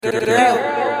Girl,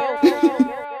 what?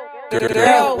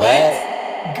 Girl,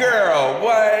 what?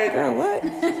 Girl, what?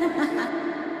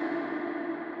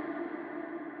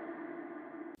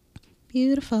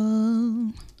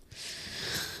 Beautiful.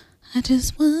 I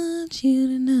just want you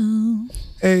to know.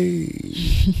 Hey,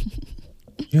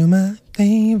 you're my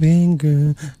favorite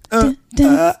girl.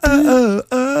 Yeah.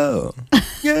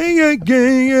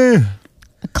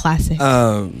 A classic.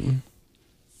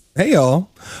 Hey y'all,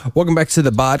 welcome back to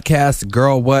the podcast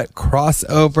Girl What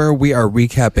crossover. We are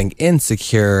recapping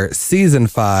Insecure season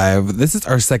 5. This is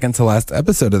our second to last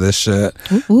episode of this shit.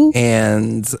 Ooh.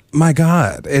 And my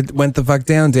God, it went the fuck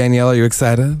down. Danielle, are you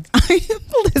excited?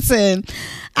 Listen,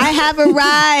 I have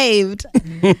arrived.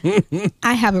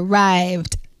 I have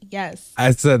arrived. Yes.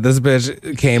 I said this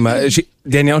bitch came.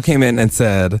 Danielle came in and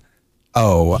said,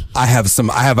 "Oh, I have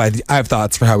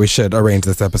thoughts for how we should arrange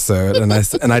this episode," and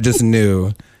I just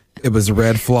knew it was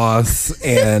red floss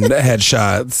and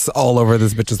headshots all over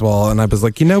this bitch's wall, and I was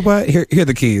like, you know what? Here are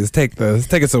the keys. Take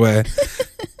us away.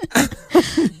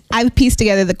 I've pieced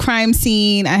together the crime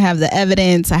scene. I have the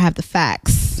evidence. I have the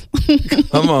facts.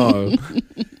 Come on.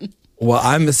 Well,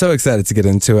 I'm so excited to get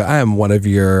into it. I am one of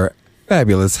your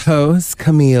fabulous hosts,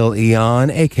 Camille Eon,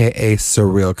 aka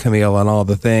Surreal Camille on all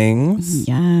the things.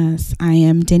 Yes, I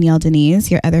am Danielle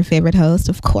Denise, your other favorite host,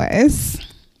 of course.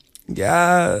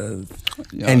 Yes.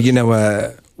 And you know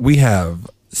what? We have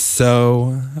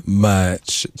so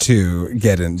much to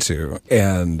get into,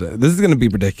 and this is going to be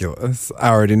ridiculous. I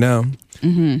already know.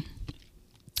 Mm-hmm.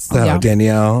 So, yeah.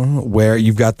 Danielle, where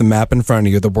you've got the map in front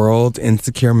of you, the World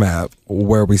Insecure map,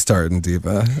 where are we starting,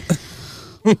 Diva?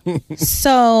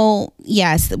 So,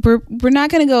 yes, we're not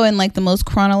going to go in like the most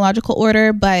chronological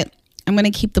order, but I'm going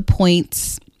to keep the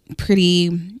points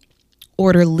pretty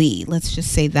orderly. Let's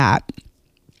just say that.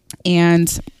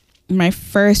 And my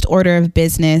first order of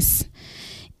business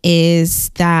is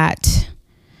that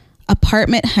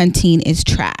apartment hunting is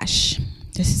trash.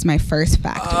 This is my first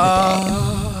fact of the day.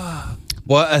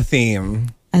 What a theme.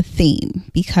 A theme,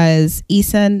 because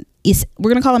we're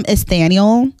going to call him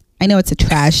Ethaniel. I know it's a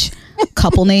trash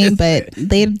couple name, but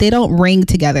they don't ring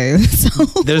together.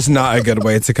 So there's not a good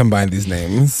way to combine these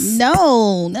names.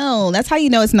 No. That's how you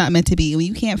know it's not meant to be. When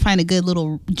you can't find a good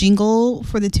little jingle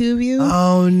for the two of you.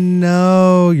 Oh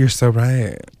no, you're so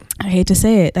right. I hate to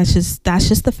say it. That's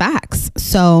just the facts.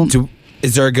 So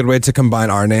is there a good way to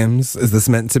combine our names? Is this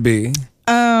meant to be?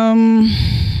 Dan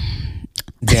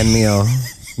Meal.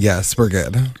 Yes, we're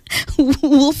good.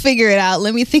 We'll figure it out.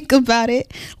 Let me think about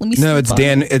it. It's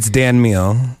Dan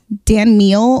Meal. Dan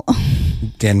Meal.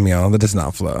 Dan Meal. That does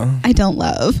not flow. I don't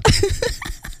love.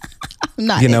 I'm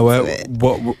not. You know what? It.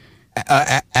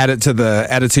 Add it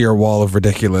to your wall of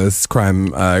ridiculous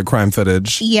crime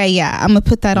footage. Yeah. I'm gonna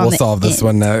put that on. We'll solve this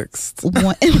one next.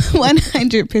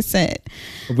 100%.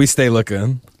 We stay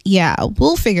looking. Yeah,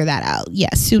 we'll figure that out.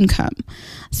 Yes, soon come.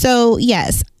 So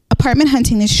yes. Apartment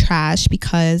hunting is trash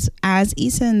because as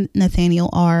Issa and Nathaniel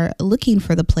are looking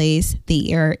for the place,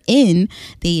 they are in,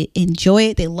 they enjoy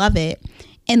it, they love it,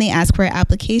 and they ask for an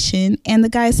application, and the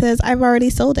guy says, I've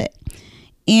already sold it.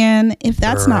 And if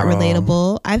that's not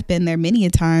relatable, I've been there many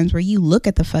a times where you look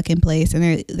at the fucking place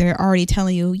and they're already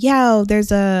telling you, yeah,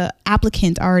 there's a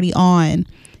applicant already on, and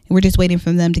we're just waiting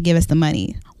for them to give us the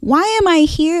money. Why am I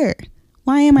here?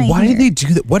 Why do they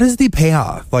do that? What is the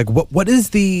payoff? Like, what is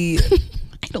the...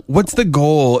 What's the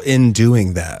goal in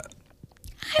doing that?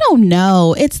 I don't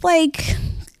know. It's like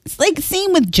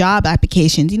same with job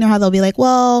applications. You know how they'll be like,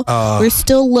 well, we're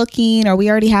still looking, or we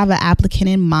already have an applicant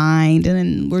in mind, and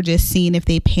then we're just seeing if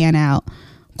they pan out.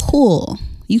 Cool.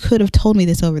 You could have told me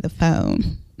this over the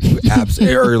phone.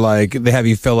 Or like they have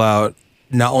you fill out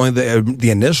not only the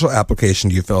initial application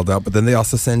you filled out, but then they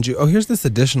also send you, here's this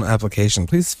additional application.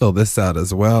 Please fill this out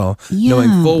as well. Yeah.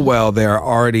 Knowing full well they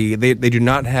do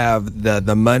not have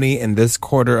the money in this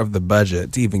quarter of the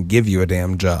budget to even give you a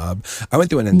damn job. I went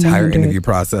through an entire interview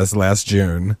process last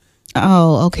June.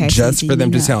 Oh, okay. Just for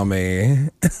them to tell me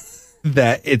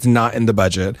that it's not in the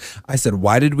budget. I said,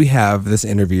 why did we have this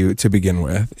interview to begin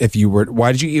with?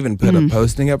 Why did you even put a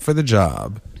posting up for the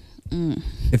job?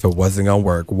 If it wasn't gonna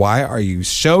work? Why are you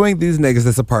showing these niggas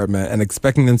this apartment and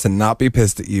expecting them to not be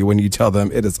pissed at you when you tell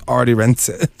them it is already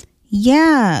rented?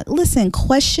 Yeah, listen,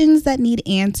 questions that need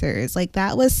answers. Like,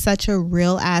 that was such a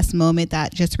real ass moment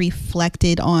that just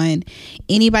reflected on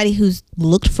anybody who's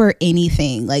looked for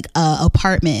anything, like a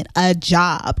apartment, a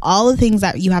job, all the things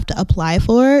that you have to apply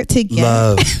for to get.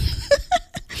 Love.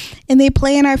 And they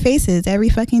play in our faces every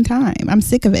fucking time. I'm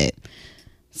sick of it.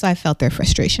 So I felt their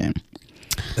frustration.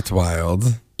 It's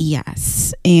wild.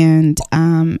 Yes. And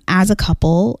as a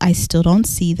couple, I still don't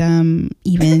see them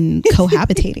even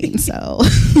cohabitating. So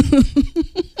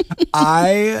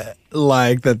I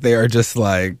like that they are just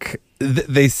like,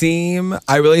 they seem,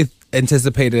 I really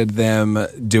anticipated them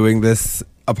doing this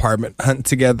apartment hunt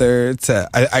together.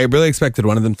 I really expected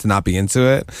one of them to not be into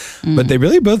it, but they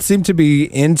really both seem to be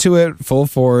into it full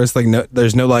force. Like, no,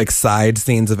 there's no like side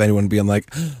scenes of anyone being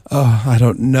like, oh, I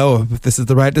don't know if this is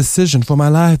the right decision for my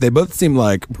life. They both seem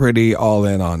like pretty all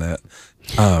in on it.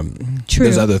 True.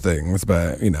 There's other things,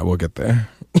 but we'll get there.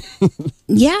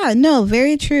 Yeah, no,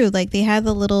 very true. Like they had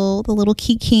the little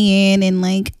kiki and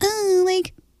like, oh,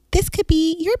 like this could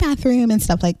be your bathroom and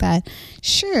stuff like that.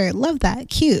 Sure, love that.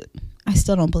 Cute. I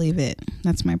still don't believe it.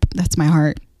 That's my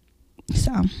heart.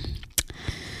 So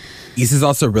Issa's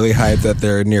also really hyped that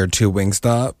they're near 2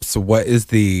 Wingstops. What is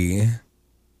the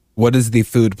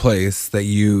food place that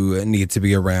you need to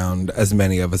be around as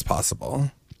many of as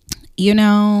possible?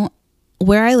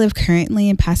 Where I live currently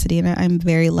in Pasadena, I'm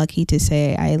very lucky to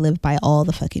say I live by all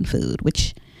the fucking food,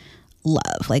 which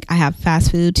love. Like I have fast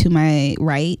food to my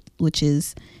right, which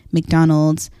is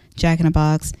McDonald's, Jack in the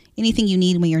Box, anything you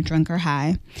need when you're drunk or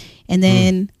high. And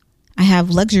then I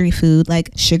have luxury food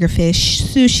like Sugarfish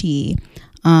Sushi,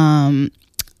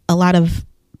 a lot of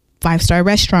 5-star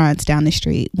restaurants down the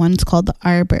street. One's called The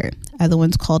Arbor, other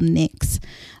one's called Nick's,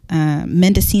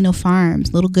 Mendocino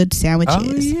Farms, little good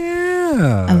sandwiches. Oh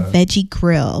yeah, a veggie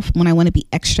grill when I want to be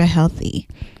extra healthy.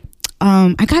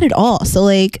 I got it all. So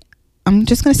like, I'm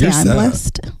just gonna say I'm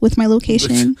blessed with my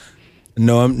location.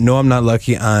 No, I'm not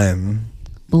lucky. I'm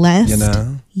blessed.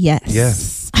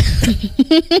 Yes.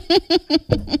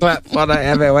 Clap for the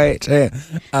heavyweight champ.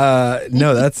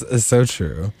 No, that's so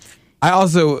true. I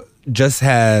also just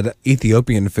had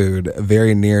Ethiopian food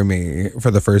very near me for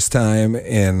the first time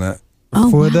in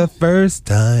the first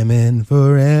time in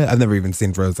forever. I've never even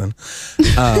seen Frozen.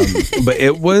 But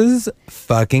it was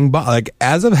fucking like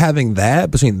as of having that,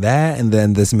 between that and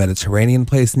then this Mediterranean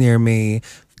place near me,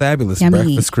 fabulous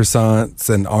breakfast croissants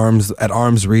and at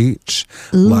arm's reach.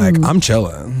 Ooh. Like I'm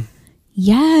chilling.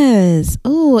 Yes.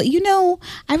 Oh,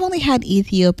 I've only had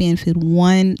Ethiopian food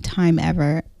one time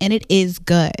ever, and it is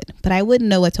good. But I wouldn't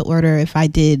know what to order if I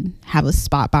did have a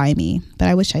spot by me. But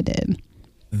I wish I did.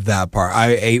 That part,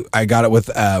 I got it with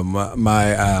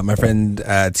my friend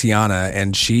Tiana,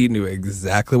 and she knew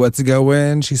exactly what to go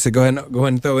in. She said, "Go ahead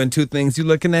and throw in 2 things you're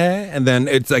looking at," and then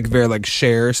it's like very like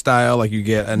share style. Like you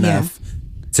get enough. Yeah.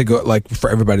 To go like for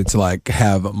everybody to like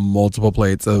have multiple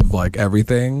plates of like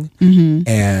everything,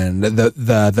 and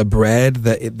the bread,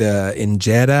 the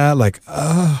injera, like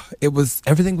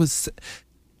everything was.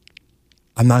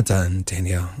 I'm not done,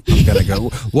 Danielle. I'm gonna go.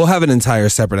 We'll have an entire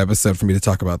separate episode for me to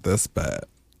talk about this, but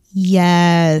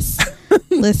yes,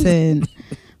 listen,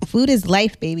 food is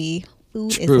life, baby.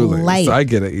 Food Truly. Is life. So I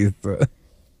get it, Issa.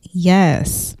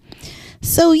 Yes.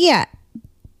 So yeah,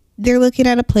 they're looking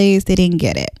at a place. They didn't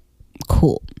get it.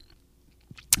 Cool.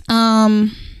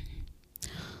 The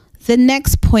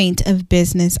next point of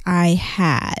business I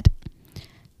had,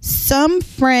 some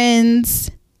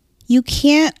friends you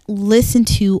can't listen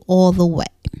to all the way.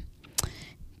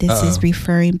 This is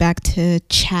referring back to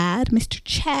Chad, Mr.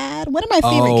 Chad, one of my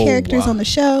favorite characters on the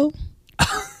show,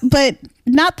 but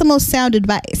not the most sound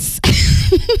advice.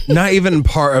 Not even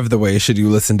part of the way should you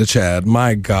listen to Chad.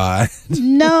 My God.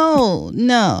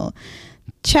 No.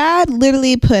 Chad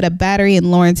literally put a battery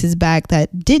in Lawrence's back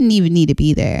that didn't even need to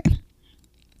be there.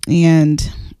 And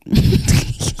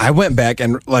I went back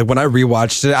and like when I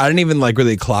rewatched it, I didn't even like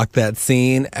really clock that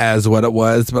scene as what it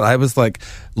was, but I was like,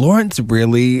 Lawrence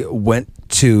really went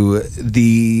to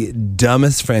the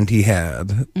dumbest friend he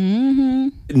had,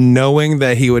 knowing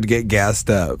that he would get gassed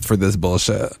up for this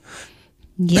bullshit.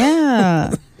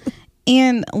 Yeah.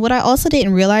 And what I also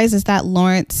didn't realize is that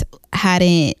Lawrence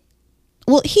hadn't.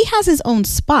 Well, he has his own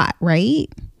spot, right?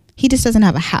 He just doesn't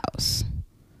have a house.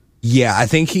 Yeah, I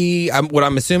think what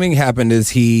I'm assuming happened is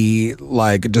he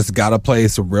like just got a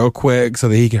place real quick so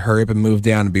that he could hurry up and move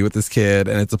down and be with his kid.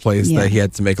 And it's a place that he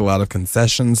had to make a lot of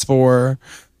concessions for.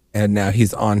 And now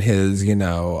he's on his,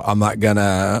 I'm not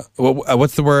gonna,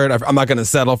 what's the word? I'm not gonna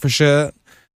settle for shit,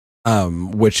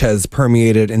 which has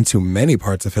permeated into many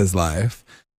parts of his life.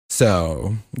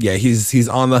 So yeah, he's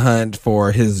on the hunt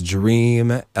for his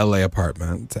dream LA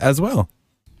apartment as well.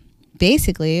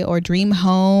 Basically, or dream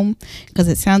home, because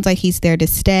it sounds like he's there to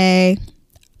stay.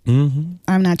 I'm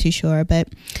not too sure, but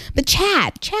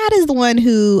Chad is the one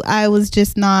who I was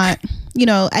just not,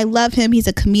 I love him. He's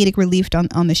a comedic relief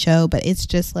on the show, but it's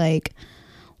just like,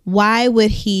 why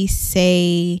would he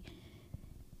say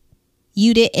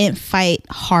you didn't fight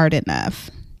hard enough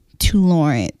to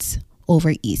Lawrence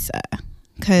over Issa?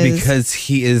 Because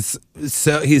he's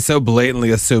so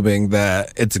blatantly assuming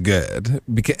that it's good,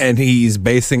 and he's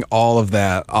basing all of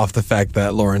that off the fact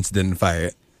that Lawrence didn't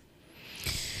fight.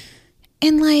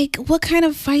 And like, what kind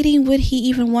of fighting would he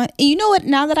even want? You know what?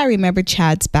 Now that I remember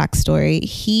Chad's backstory,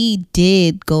 he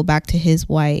did go back to his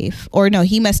wife, or no,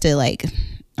 he must have I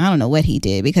don't know what he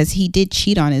did, because he did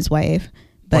cheat on his wife,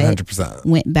 but 100%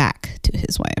 went back to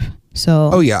his wife. So,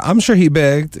 oh yeah, I'm sure he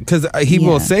begged, because he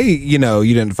will say, you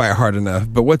didn't fight hard enough.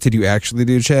 But what did you actually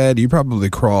do, Chad? You probably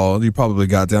crawled. You probably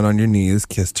got down on your knees,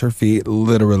 kissed her feet,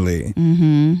 literally.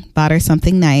 Bought her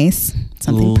something nice,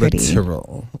 something pretty.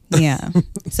 Literal. Yeah.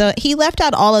 So he left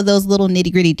out all of those little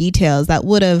nitty gritty details that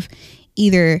would have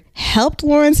either helped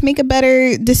Lawrence make a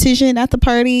better decision at the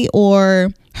party or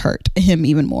hurt him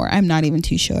even more. I'm not even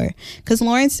too sure, because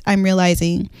Lawrence, I'm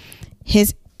realizing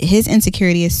his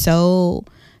insecurity is so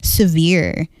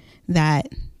severe that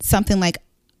something like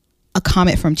a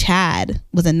comment from Chad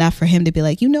was enough for him to be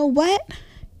like, you know what,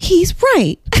 he's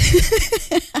right.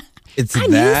 It's I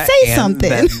need to say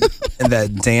something. And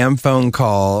that damn phone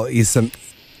call Issa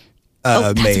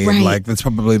made, right. That's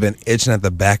probably been itching at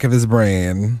the back of his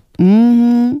brain.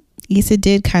 Issa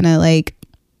did kind of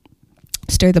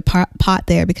stir the pot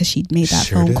there, because she made that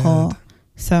phone call.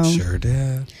 So sure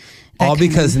did. All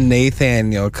because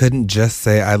Nathaniel couldn't just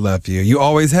say I love you. You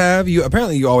always have. You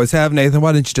always have, Nathan.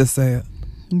 Why didn't you just say it?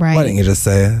 Right. Why didn't you just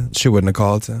say it? She wouldn't have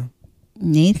called to.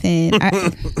 Nathan,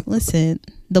 listen,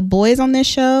 the boys on this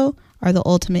show are the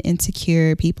ultimate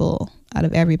insecure people out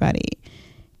of everybody.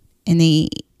 And they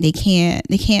can't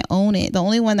own it. The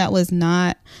only one that was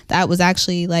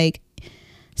actually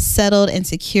settled and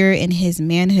secure in his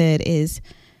manhood is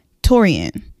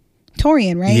Torian.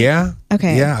 Torian, right? Yeah.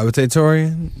 Okay. Yeah, I would say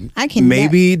Torian.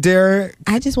 Maybe Derek.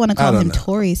 I just want to call him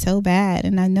Tori so bad,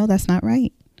 and I know that's not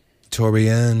right.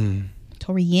 Torian.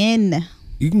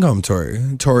 You can call him Tori.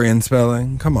 Torian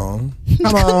spelling. Come on.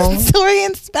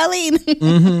 Torian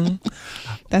spelling.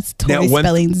 That's Tori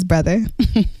Spelling's brother.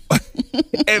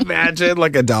 Imagine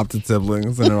adopted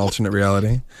siblings in an alternate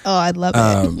reality. Oh, I'd love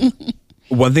it.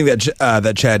 One thing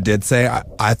that Chad did say,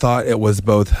 I thought it was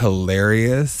both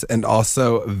hilarious and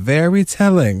also very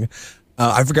telling.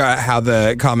 I forgot how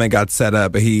the comment got set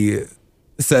up, but he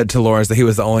said to Lawrence that he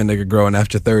was the only nigga growing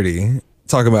after 30,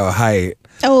 talking about height.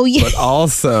 Oh, yeah. But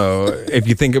also, if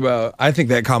you think about, I think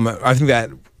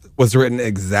that was written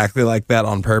exactly like that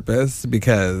on purpose,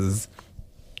 because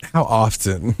how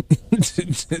often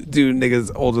do niggas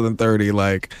older than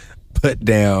 30 put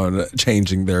down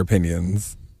changing their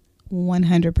opinions?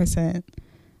 100%.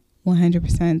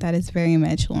 That is very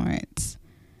much Lawrence.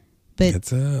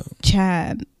 But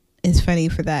Chad is funny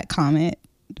for that comment,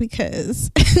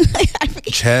 because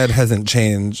Chad hasn't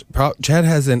changed. Chad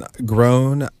hasn't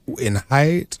grown in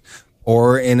height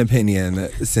or in opinion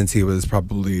since he was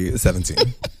probably 17.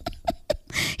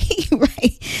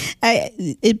 Right.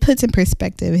 It puts in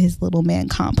perspective his little man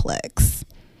complex.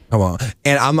 Come on.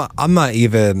 And I'm not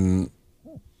even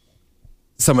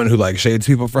someone who shades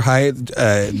people for height.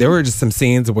 There were just some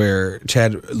scenes where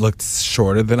Chad looked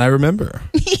shorter than I remember.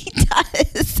 He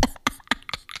does.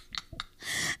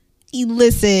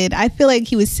 Listen, I feel like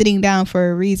he was sitting down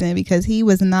for a reason, because he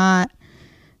was not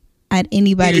at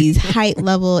anybody's height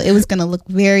level. It was going to look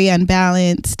very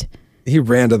unbalanced. He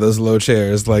ran to those low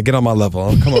chairs get on my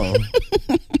level. Come on.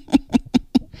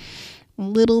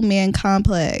 Little man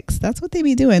complex. That's what they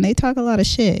be doing. They talk a lot of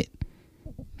shit.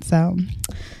 So,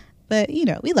 but we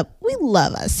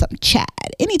love us some Chad.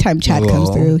 Anytime Chad comes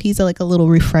through, he's a little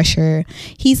refresher.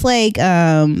 He's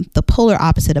the polar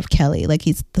opposite of Kelly.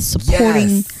 He's the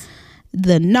supporting,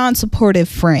 the non-supportive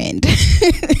friend.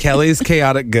 Kelly's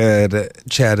chaotic good.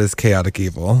 Chad is chaotic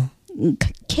evil.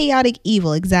 Chaotic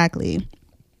evil, exactly.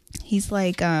 He's who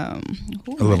am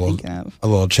I thinking of? A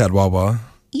little Chad Wawa.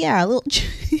 Yeah, a little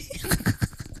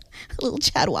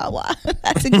Chad Wawa.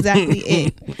 That's exactly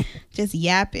it. Just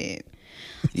yapping.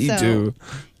 You do.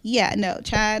 Yeah, no,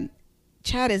 Chad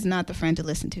is not the friend to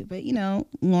listen to, but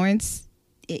Lawrence,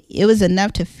 it was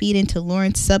enough to feed into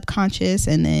Lawrence's subconscious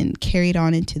and then carried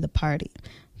on into the party.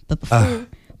 But before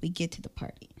we get to the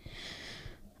party,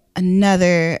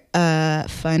 another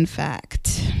fun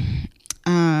fact.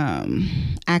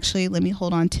 Actually, let me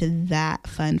hold on to that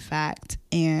fun fact,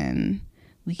 and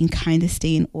we can kind of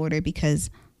stay in order, because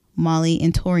Molly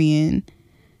and Torian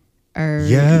are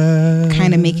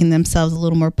kind of making themselves a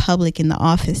little more public in the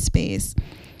office space.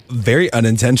 Very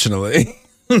unintentionally.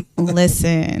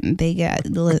 Listen,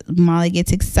 Molly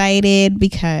gets excited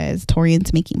because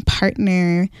Torian's making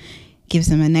partner, gives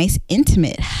him a nice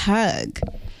intimate hug.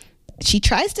 She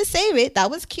tries to save it. That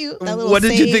was cute. That little What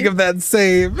did you think of that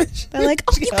save? They're like,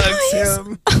 oh, you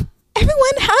guys,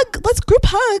 everyone hug. Let's group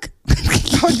hug.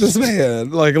 Fuck this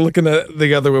man. Like looking at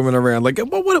the other women around. Like,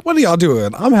 what are y'all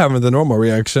doing? I'm having the normal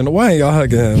reaction. Why ain't y'all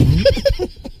hugging him?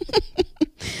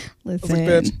 Listen,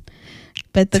 like, bitch,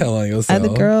 but the other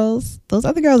girls, those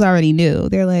other girls already knew.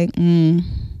 They're like,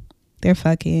 they're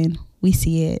fucking. We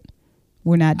see it.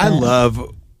 We're not done.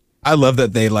 I love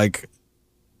that they like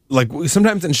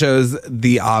sometimes in shows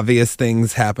the obvious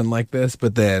things happen like this,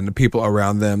 but then people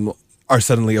around them are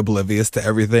suddenly oblivious to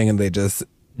everything and they just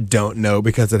don't know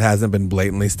because it hasn't been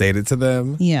blatantly stated to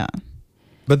them. Yeah.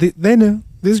 But they knew.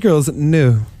 These girls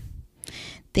knew.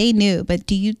 They knew, but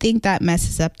do you think that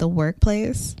messes up the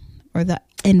workplace or the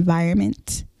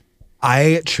environment?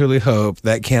 I truly hope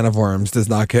that can of worms does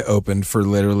not get opened for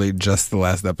literally just the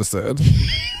last episode.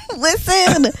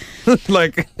 Listen.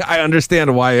 Like, I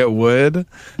understand why it would,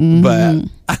 but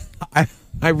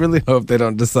I really hope they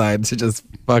don't decide to just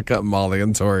fuck up Molly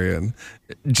and Torian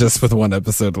just with one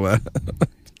episode left.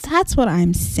 That's what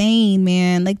I'm saying,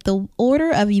 man. Like, the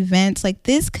order of events, like,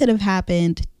 this could have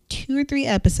happened 2 or 3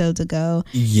 episodes ago.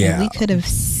 Yeah. And we could have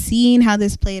seen how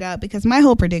this played out, because my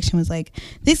whole prediction was like,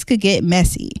 this could get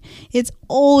messy. It's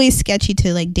always sketchy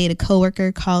to like date a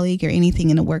coworker, colleague, or anything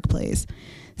in a workplace.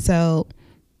 So,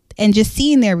 and just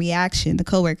seeing their reaction, the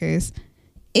coworkers,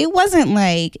 it wasn't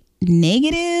like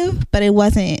negative, but it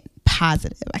wasn't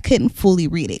positive. I couldn't fully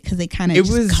read it because they kind of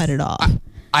just cut it off.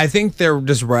 I think they're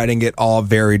just writing it all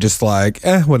very just like,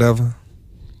 whatever.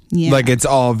 Yeah. Like, it's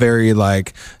all very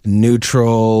like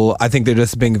neutral. I think they're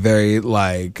just being very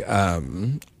like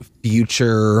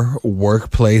future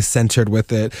workplace centered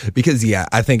with it, because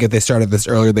I think if they started this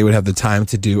earlier, they would have the time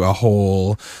to do a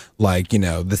whole like, you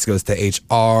know, this goes to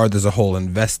HR, there's a whole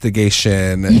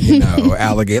investigation, you know,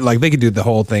 allegate, like they could do the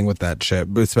whole thing with that shit,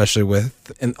 especially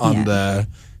with in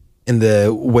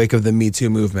the wake of the Me Too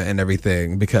movement and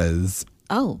everything, because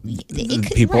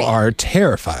people are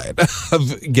terrified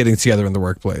of getting together in the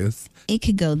workplace. It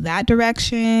could go that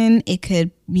direction. It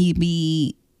could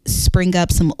maybe spring up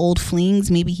some old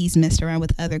flings. Maybe he's messed around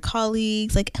with other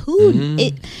colleagues. Like,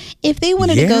 if they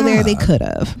wanted to go there, they could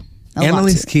have.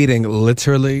 Annalise Keating,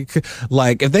 literally,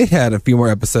 like, if they had a few more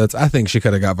episodes, I think she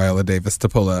could have got Viola Davis to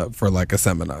pull up for like a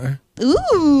seminar.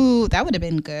 Ooh, that would have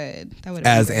been good. That would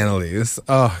have been Annalise.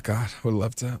 Oh God, would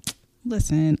love to.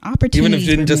 Listen, opportunity. Even if it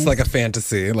didn't just like a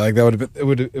fantasy, like that would have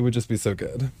been. It would just be so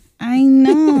good. I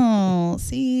know.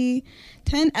 See,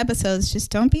 10 episodes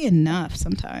just don't be enough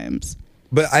sometimes.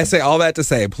 But I say all that to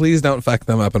say, please don't fuck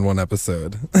them up in one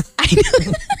episode. I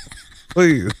know.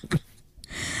 Please.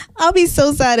 I'll be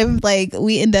so sad if like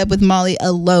we end up with Molly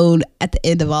alone at the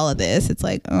end of all of this. It's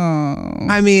like, oh.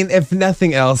 I mean, if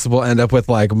nothing else, we'll end up with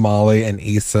like Molly and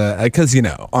Issa, because you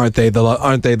know, aren't they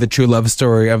the true love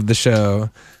story of the show?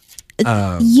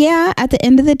 Yeah, at the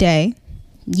end of the day,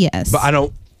 yes. But I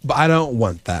don't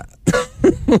want that.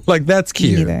 Like, that's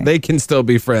cute. They can still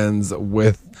be friends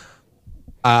with.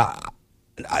 Not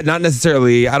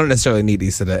necessarily. I don't necessarily need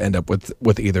Issa to end up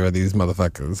with either of these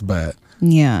motherfuckers, but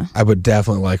yeah, I would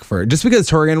definitely like for, just because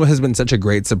Torian has been such a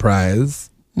great surprise.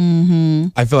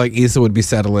 I feel like Issa would be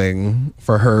settling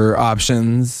for her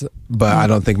options, but I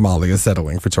don't think Molly is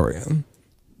settling for Torian.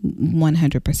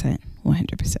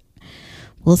 100%.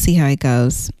 We'll see how it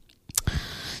goes.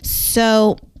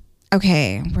 So,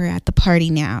 okay, we're at the party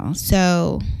now.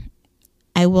 So,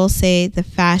 I will say the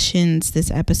fashions this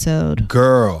episode,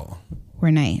 girl, were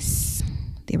nice.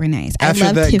 They were nice. After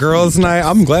that Tiffany's girls' night,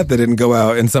 I'm glad they didn't go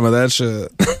out in some of that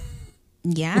shit.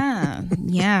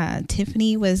 Yeah.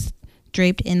 Tiffany was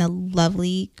draped in a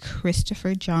lovely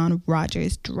Christopher John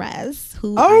Rogers dress.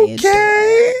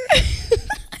 Okay.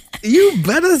 You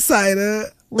better cite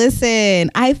it.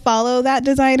 Listen, I follow that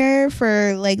designer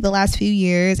for like the last few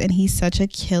years, and he's such a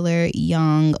killer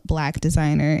young Black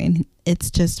designer, and it's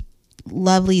just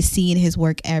lovely seeing his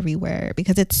work everywhere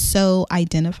because it's so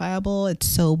identifiable, it's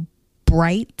so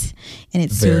bright, and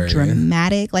it's so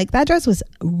dramatic. Like, that dress was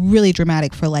really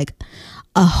dramatic for like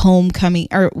a homecoming,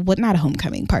 or what, not a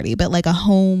homecoming party, but like a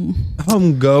homegoing,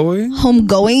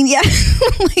 yeah.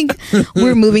 Like,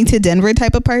 we're moving to Denver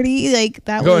type of party. Like,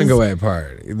 that going away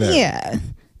party. Yeah.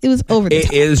 It was over the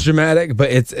top. It is dramatic, but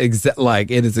it's it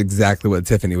is exactly what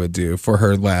Tiffany would do for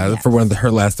her for one of her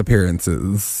last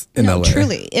appearances in LA.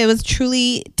 Truly, it was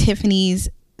truly Tiffany's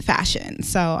fashion.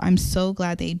 So I'm so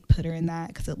glad they put her in that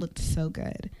because it looked so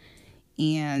good.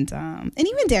 And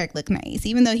even Derek looked nice,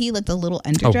 even though he looked a little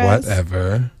underdressed.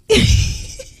 Whatever.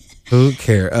 Who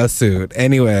cares? A suit.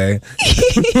 Anyway.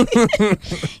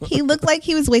 He looked like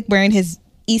he was like wearing his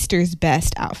Easter's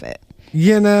best outfit.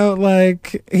 You know,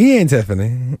 like, he ain't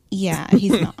Tiffany. Yeah,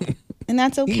 he's not. And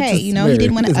that's okay. He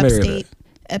didn't want to upstate.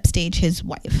 upstage his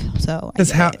wife. So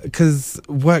because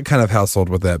what kind of household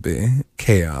would that be?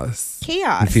 Chaos,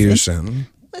 confusion.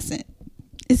 Listen,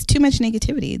 it's too much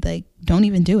negativity. Like, don't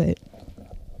even do it.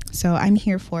 So I'm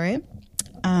here for it.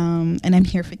 And I'm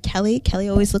here for Kelly. Kelly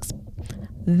always looks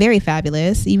very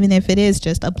fabulous, even if it is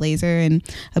just a blazer and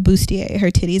a bustier.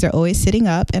 Her titties are always sitting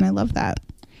up, and I love that.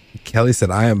 Kelly said,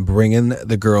 I am bringing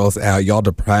the girls out. Y'all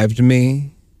deprived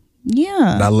me.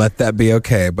 Yeah. And I let that be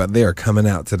okay, but they are coming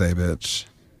out today, bitch.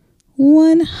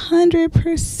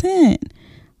 100%.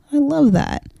 I love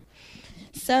that.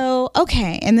 So,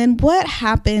 okay. And then what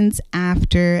happens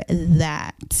after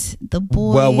that? The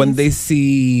boys. Well, when they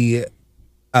see...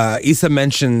 Issa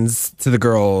mentions to the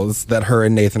girls that her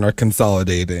and Nathan are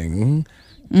consolidating.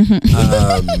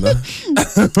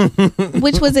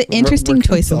 Which was an interesting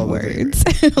choice of words.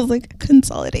 I was like,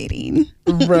 consolidating.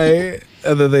 Right.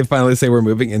 And then they finally say we're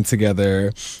moving in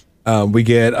together. We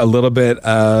get a little bit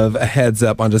of a heads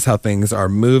up on just how things are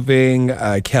moving.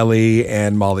 Kelly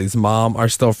and Molly's mom are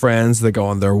still friends. They go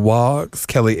on their walks.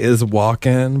 Kelly is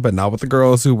walking, but not with the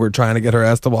girls who were trying to get her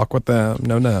ass to walk with them.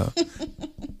 No.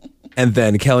 And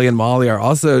then Kelly and Molly are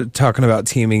also talking about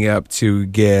teaming up to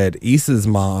get Issa's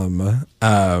mom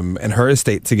and her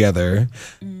estate together.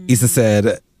 Issa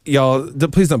said, y'all,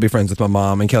 please don't be friends with my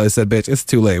mom. And Kelly said, bitch, it's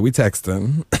too late. We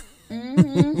texting.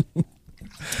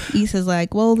 Issa's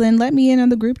like, well, then let me in on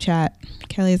the group chat.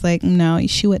 Kelly's like, no,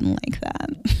 she wouldn't like that.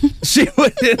 She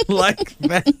wouldn't like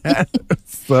that.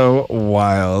 So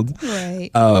wild.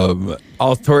 Right.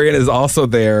 Torian is also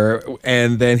there,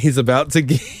 and then he's about to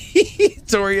get...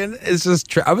 Torian is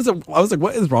just... I was like,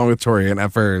 what is wrong with Torian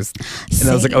at first? And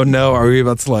I was like, oh no, are we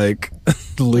about to like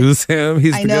lose him?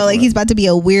 I know, like he's about to be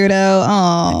a weirdo.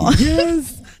 Oh.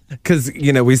 Yes. Because,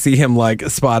 we see him like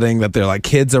spotting that there are like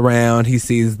kids around. He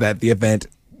sees that the event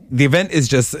is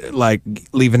just like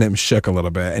leaving him shook a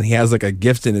little bit, and he has like a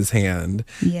gift in his hand.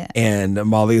 Yeah. And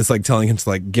Molly is like telling him to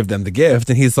like give them the gift,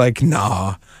 and he's like,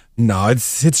 nah,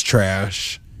 it's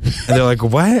trash. And they're like,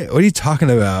 what are you talking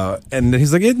about? And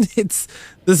he's like, it's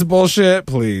this bullshit,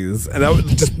 please. And that was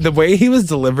just the way he was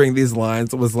delivering these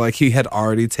lines was like he had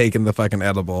already taken the fucking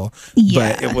edible.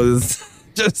 Yeah. But it was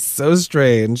just so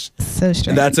strange. So strange.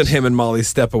 And that's when him and Molly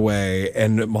step away,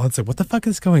 and Molly's like, what the fuck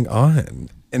is going on?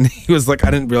 And he was like,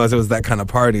 I didn't realize it was that kind of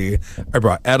party. I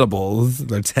brought edibles.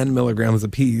 They're 10 milligrams a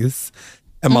piece.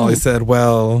 And Molly said,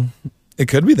 well, it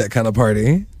could be that kind of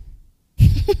party.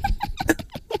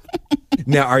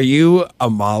 Now, are you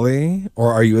a Molly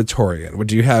or are you a Torian?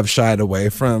 Would you have shied away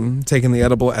from taking the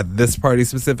edible at this party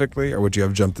specifically, or would you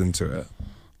have jumped into it?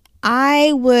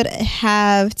 I would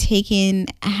have taken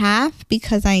half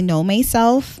because I know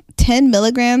myself. 10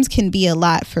 milligrams can be a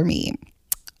lot for me.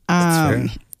 That's fair.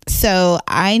 So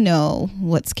I know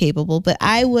what's capable, but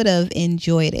I would have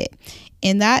enjoyed it.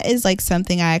 And that is like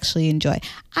something I actually enjoy.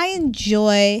 I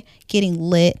enjoy getting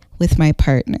lit with my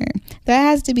partner. That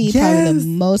has to be probably the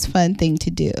most fun thing to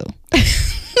do.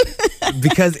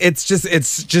 Because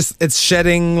it's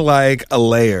shedding like a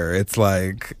layer. It's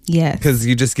like, yes, because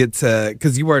you just get to,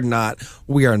 because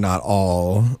we are not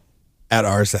all at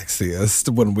our sexiest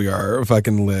when we are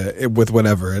fucking lit with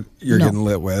whatever you're getting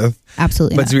lit with.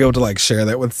 Absolutely. But to be able to like share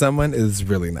that with someone is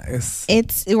really nice.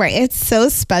 It's right. It's so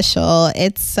special.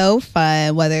 It's so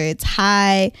fun, whether it's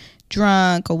high,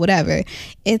 drunk, or whatever.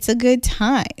 It's a good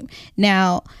time.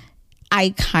 Now,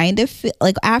 I kind of feel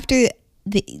like after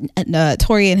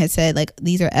Torian had said like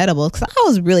these are edible, because I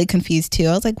was really confused too.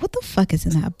 I was like, what the fuck is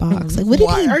in that box? Like, what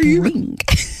did he bring?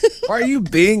 Why are you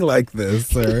being like this,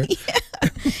 sir? Yeah.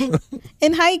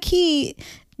 And high key,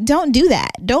 don't do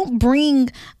that. Don't bring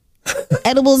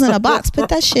edibles in a box. Put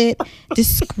that shit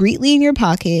discreetly in your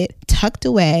pocket, tucked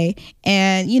away,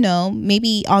 and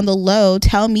maybe on the low,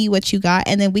 tell me what you got,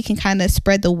 and then we can kind of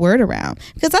spread the word around.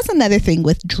 Because that's another thing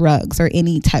with drugs or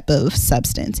any type of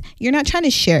substance. You're not trying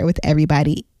to share it with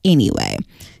everybody anyway,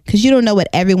 because you don't know what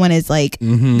everyone is like,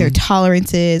 their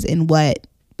tolerances, and what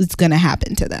is going to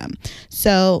happen to them.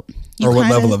 So or what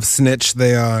level of snitch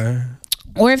they are.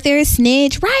 Or if they're a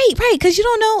snitch, right, because you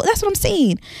don't know. That's what I'm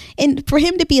saying. And for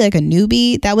him to be like a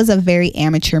newbie, that was a very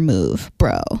amateur move,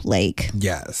 bro. Like,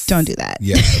 yes, don't do that.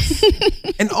 Yes.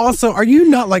 And also, are you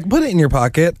not like, put it in your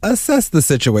pocket, assess the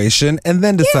situation, and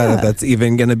then decide if that's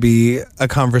even going to be a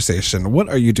conversation? What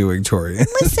are you doing, Tori?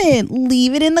 Listen,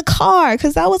 leave it in the car,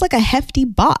 because that was like a hefty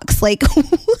box. Like,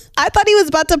 I thought he was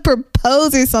about to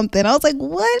propose or something. I was like,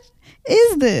 what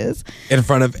is this? In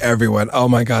front of everyone. Oh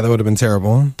my God, that would have been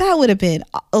terrible. That would have been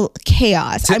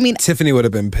chaos. I mean, Tiffany would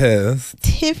have been pissed.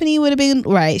 Tiffany would have been,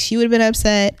 right. She would have been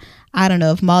upset. I don't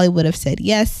know if Molly would have said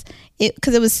yes.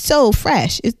 because it was so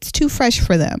fresh. It's too fresh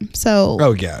for them. So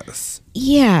oh yes,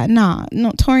 yeah, no,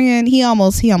 Torian, he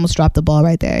almost dropped the ball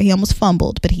right there. He almost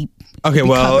fumbled, but he okay.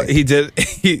 Well, recovered. he did.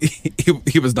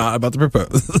 He was not about to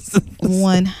propose.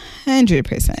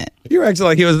 100%. You were acting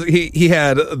like he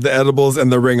had the edibles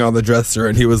and the ring on the dresser,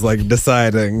 and he was like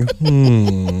deciding,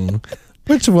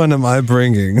 which one am I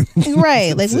bringing?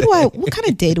 Right, like what kind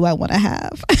of day do I want to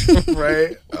have?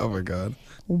 Right. Oh my god.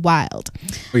 Wild.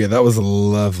 Oh yeah, that was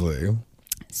lovely.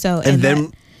 So and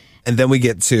then we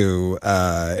get to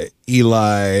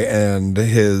Eli and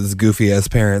his goofy ass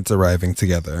parents arriving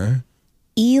together.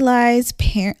 Eli's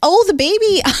parent. Oh, the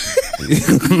baby.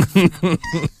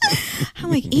 I'm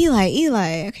like,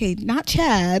 Eli. Okay, not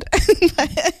Chad.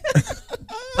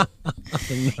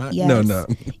 Yes. No.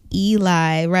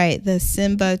 Eli, right? The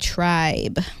Simba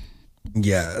tribe.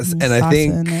 Yes, and I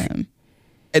think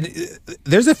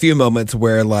there's a few moments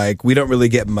where like we don't really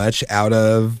get much out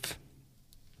of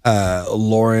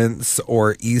Lawrence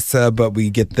or Issa, but we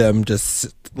get them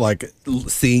just like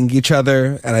seeing each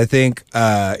other, and I think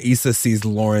Issa sees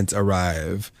Lawrence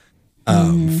arrive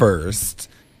first,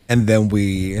 and then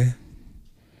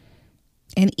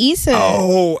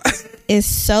Issa is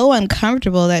so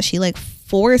uncomfortable that she like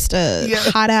forced a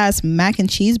hot ass mac and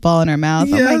cheese ball in her mouth.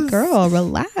 Yes. I'm like, girl,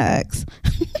 relax.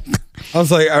 I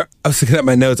was looking at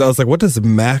my notes. I was like, what does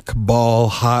Mac ball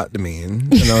hot mean?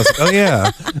 And I was like, oh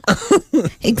yeah.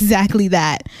 Exactly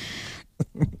that.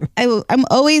 I'm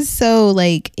always so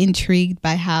like intrigued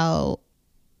by how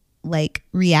like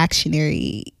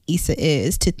reactionary Issa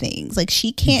is to things. Like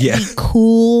she can't be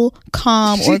cool,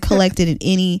 calm, or collected in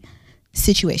any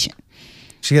situation.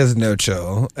 She has no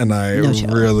chill, and I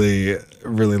really,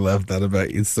 really love that about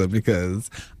Issa, because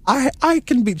I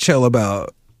can be chill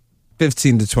about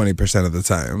 15 to 20% of the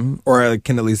time, or I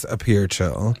can at least appear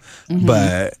chill.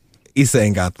 But Issa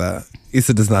ain't got that.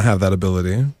 Issa does not have that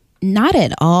ability. Not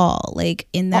at all. Like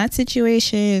in that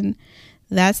situation,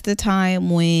 that's the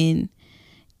time when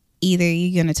either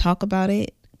you're gonna talk about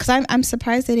it, because I'm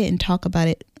surprised they didn't talk about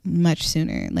it much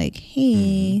sooner. Like,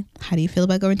 hey, how do you feel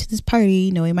about going to this party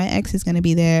knowing my ex is gonna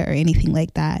be there, or anything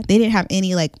like that? They didn't have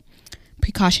any like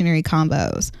precautionary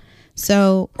combos.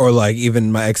 So, or like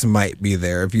even my ex might be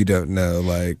there, if you don't know,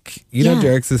 like, you know,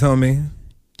 your ex's homie.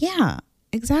 Yeah,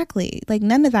 exactly. Like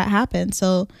none of that happened.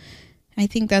 So I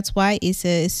think that's why Issa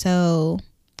is so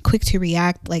quick to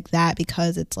react like that,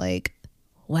 because it's like,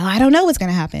 well, I don't know what's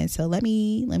gonna happen, so let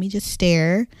me just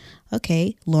stare.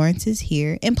 Okay, Lawrence is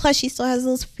here, and plus she still has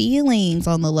those feelings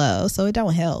on the low, so it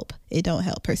don't help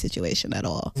her situation at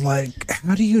all. Like,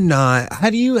 how do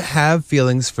you have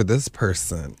feelings for this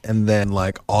person and then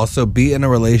like also be in a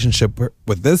relationship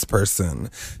with this person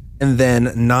and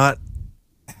then not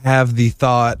have the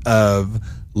thought of,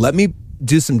 let me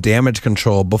do some damage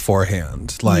control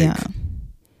beforehand, like,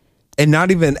 and not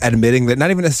even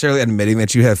necessarily admitting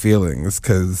that you have feelings,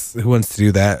 because who wants to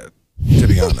do that, to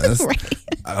be honest? Right.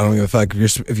 I don't give a fuck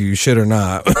if you should or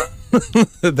not.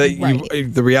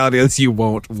 The reality is you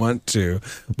won't want to,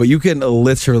 but you can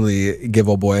literally give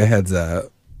a boy a heads up.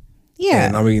 Yeah,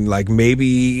 and I mean, like,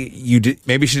 maybe she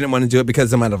didn't want to do it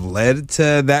because it might have led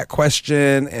to that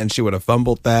question, and she would have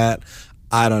fumbled that.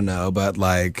 I don't know, but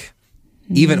like,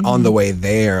 even on the way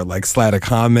there, like, slide a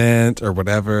comment or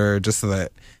whatever, just so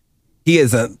that he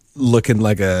isn't looking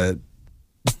like a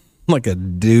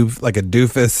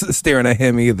doofus staring at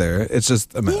him either. It's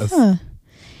just a mess. Yeah,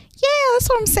 that's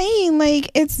what I'm saying. Like,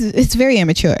 it's very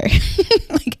immature.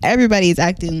 Like, everybody's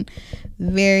acting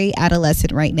very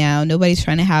adolescent right now. Nobody's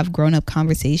trying to have grown-up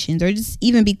conversations or just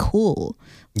even be cool.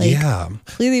 Like,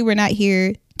 clearly we're not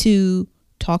here to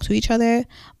talk to each other,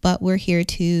 but we're here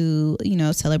to,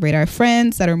 celebrate our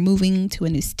friends that are moving to a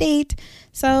new state.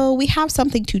 So we have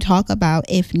something to talk about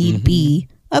if need be.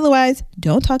 Otherwise,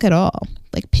 don't talk at all.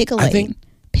 Like, pick a lane. I think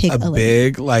a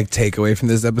big like takeaway from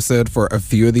this episode for a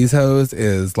few of these hoes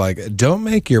is like, don't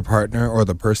make your partner or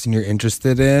the person you're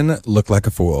interested in look like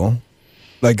a fool.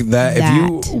 Like that. If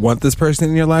you want this person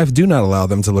in your life, do not allow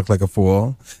them to look like a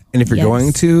fool. And if you're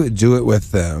going to, do it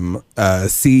with them.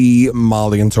 See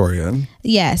Molly and Torian.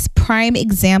 Yes, prime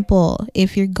example.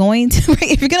 If you're going to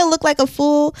look like a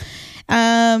fool,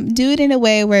 do it in a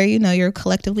way where you're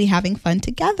collectively having fun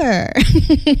together.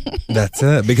 That's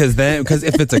it. Because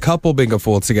if it's a couple being a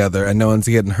fool together and no one's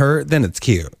getting hurt, then it's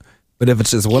cute. But if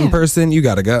it's just one person, you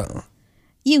gotta go.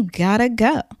 You gotta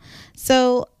go.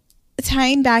 So,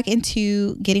 tying back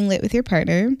into getting lit with your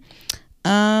partner,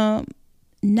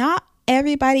 not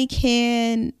everybody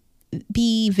can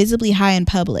be visibly high in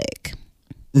public.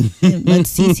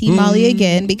 Let's CC Molly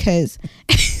again, because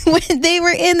when they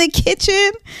were in the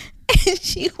kitchen, And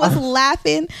she was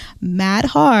laughing mad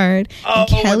hard. And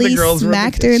Kelly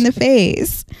smacked her in the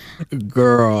face.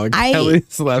 Girl, Kelly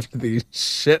slapped the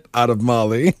shit out of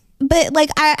Molly. But like,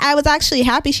 I was actually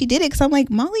happy she did it, because I'm like,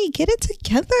 Molly, get it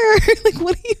together. Like,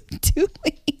 what are you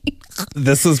doing?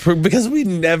 This is because we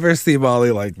never see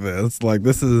Molly like this. Like,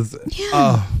 this is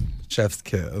chef's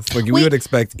kiss. Like, we would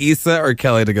expect Issa or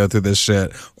Kelly to go through this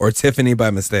shit, or Tiffany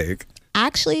by mistake.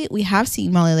 Actually, we have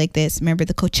seen Molly like this. Remember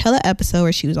the Coachella episode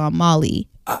where she was on Molly,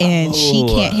 and she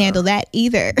can't handle that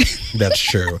either. That's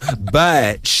true.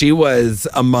 But she was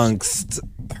amongst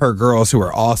her girls who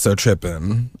were also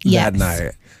tripping that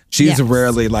night. She's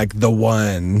rarely like the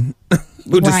one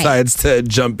who decides to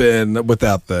jump in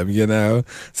without them, you know?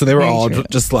 So they were all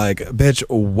just like, bitch,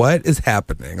 what is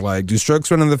happening? Like, do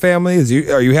strokes run in the family?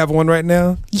 Are you having one right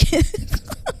now?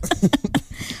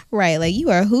 Right, like you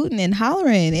are hooting and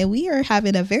hollering, and we are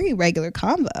having a very regular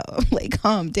combo. Like,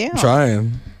 calm down.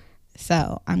 Trying.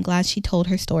 So I'm glad she told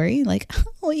her story. Like,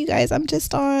 oh, you guys, I'm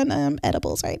just on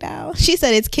edibles right now. She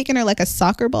said it's kicking her like a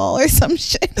soccer ball or some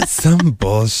shit. Some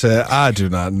bullshit. I do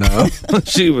not know.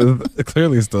 She was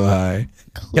clearly still high.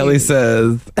 Kelly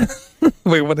says,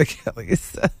 wait, what did Kelly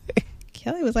say?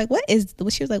 Kelly was like,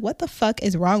 she was like, what the fuck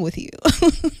is wrong with you?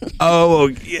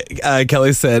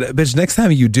 Kelly said, bitch, next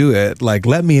time you do it, like,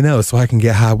 let me know so I can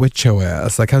get high with your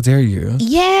ass. Like, how dare you?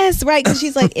 Yes, right. Because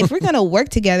she's like, if we're going to work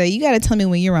together, you got to tell me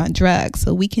when you're on drugs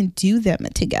so we can do them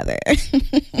together.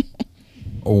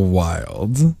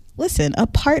 Wild. Listen, a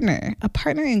partner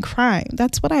in crime.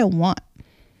 That's what I want.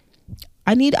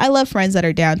 I love friends that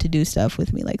are down to do stuff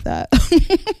with me like that.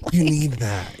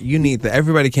 You need that.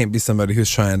 Everybody can't be somebody who's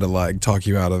trying to like talk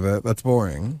you out of it. That's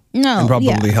boring. No. And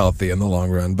probably healthy in the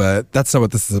long run, but that's not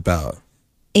what this is about.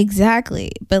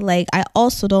 Exactly. But like, I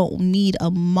also don't need a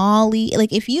Molly.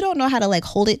 Like, if you don't know how to like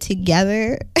hold it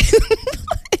together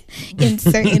in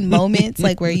certain moments,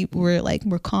 like where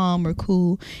we're calm, we're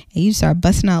cool, and you start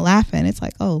busting out laughing, it's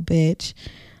like, oh, bitch,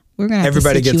 we're gonna have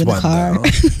everybody to sit gets you in the car. Though.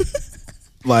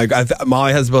 Like,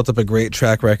 Molly has built up a great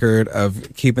track record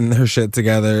of keeping her shit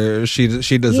together. She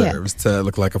deserves to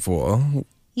look like a fool.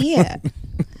 Yeah.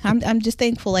 I'm just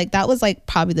thankful. Like, that was like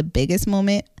probably the biggest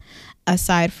moment,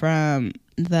 aside from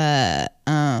the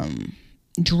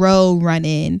Dro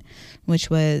run-in, which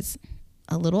was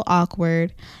a little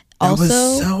awkward. That was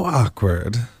so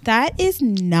awkward. That is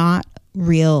not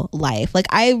real life. Like,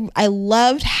 I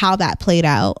loved how that played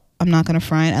out. I'm not gonna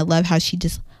front. I love how she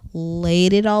just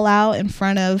laid it all out in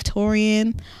front of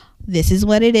Torian. This is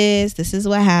what it is. This is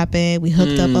what happened. We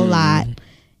hooked up a lot.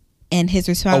 And his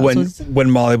response was, when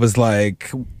Molly was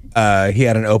like, he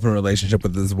had an open relationship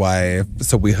with his wife,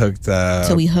 so we hooked up.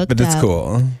 But it's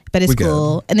cool. But it's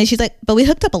cool. Good. And then she's like, but we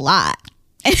hooked up a lot.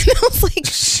 And I was like,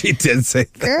 she did say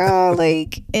that. Girl,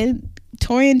 like, and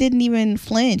Torian didn't even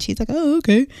flinch. He's like, oh,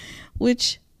 okay.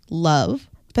 Which, love.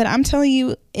 But I'm telling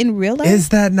you, in real life, is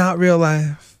that not real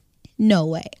life? No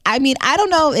way. I mean, I don't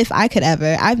know if I could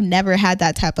ever. I've never had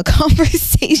that type of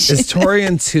conversation. Is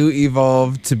Torian too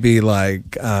evolved to be like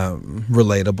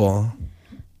relatable?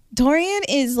 Torian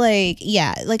is like,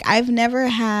 yeah, like I've never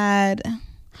had.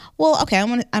 Well, okay, I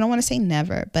don't want to say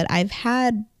never, but I've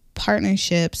had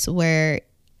partnerships where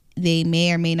they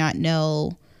may or may not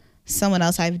know someone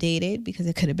else I've dated, because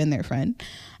it could have been their friend,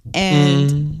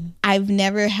 and I've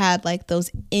never had like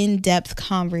those in-depth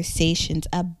conversations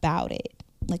about it.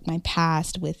 Like my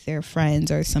past with their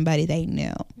friends or somebody they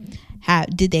knew.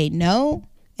 Did they know?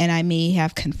 And I may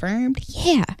have confirmed,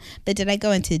 yeah. But did I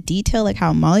go into detail like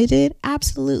how Molly did?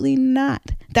 Absolutely not.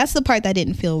 That's the part that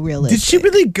didn't feel realistic. Did she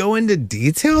really go into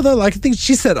detail though? Like, I think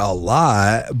she said a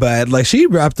lot, but like she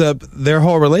wrapped up their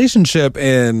whole relationship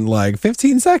in like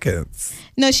 15 seconds.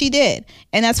 No, she did.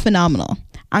 And that's phenomenal.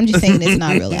 I'm just saying it's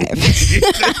not real life.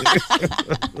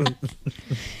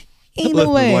 Ain't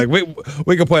no way. Like,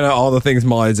 we could point out all the things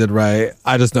Molly did right.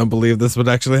 I just don't believe this would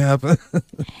actually happen.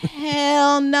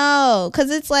 Hell no. Because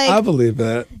it's like, I believe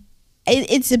that.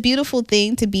 It's a beautiful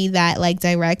thing to be that like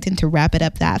direct and to wrap it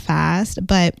up that fast.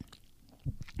 But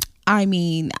I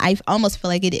mean, I almost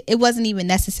feel like it wasn't even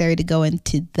necessary to go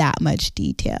into that much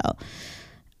detail.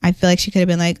 I feel like she could have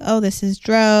been like, oh, this is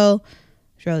Dro,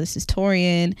 this is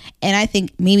Torian. And I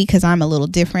think maybe because I'm a little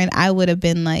different, I would have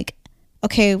been like,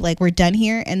 okay, like we're done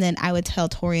here. And then I would tell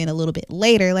Torian a little bit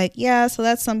later, like, yeah, so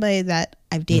that's somebody that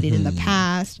I've dated in the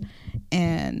past,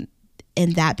 and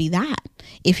that be that.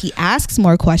 If he asks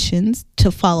more questions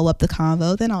to follow up the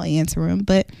convo, then I'll answer him.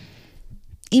 But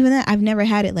even that, I've never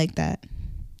had it like that.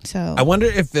 So I wonder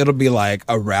if it'll be like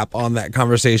a wrap on that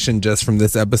conversation just from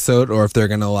this episode, or if they're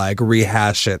gonna like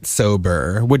rehash it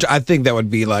sober, which I think that would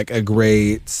be like a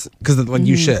great, because like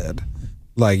you should.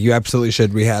 Like, you absolutely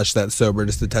should rehash that sober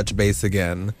just to touch base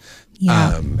again.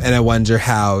 Yeah. And I wonder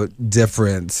how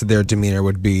different their demeanor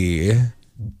would be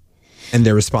and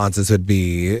their responses would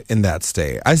be in that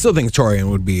state. I still think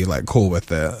Torian would be like cool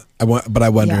with it. But I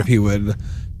wonder if he would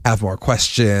have more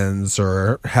questions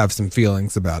or have some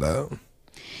feelings about it.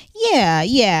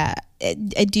 Yeah.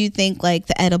 I do think like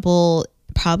the edible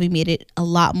probably made it a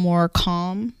lot more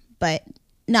calm, but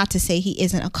not to say he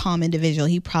isn't a calm individual.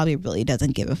 He probably really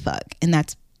doesn't give a fuck, and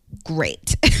that's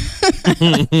great.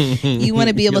 You want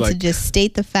to be able to just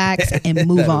state the facts and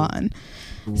move on.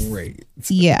 Great.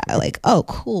 Yeah, like, oh,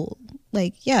 cool.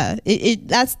 Like, yeah,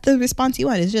 that's the response you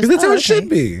want. It's just that's how it should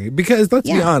be. Because let's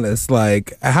be honest,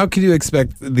 like, how can you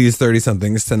expect these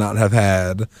 30-somethings to not have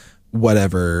had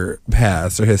whatever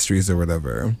past or histories or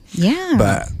whatever? Yeah.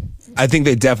 But I think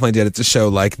they definitely did it to show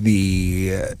like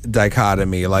the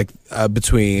dichotomy, like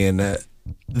between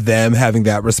them having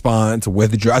that response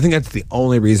with Dro. I think that's the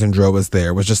only reason Dro was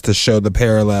there, was just to show the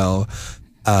parallel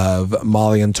of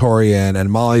Molly and Torian and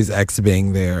Molly's ex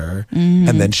being there,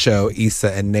 and then show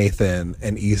Issa and Nathan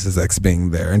and Issa's ex being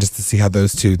there, and just to see how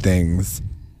those two things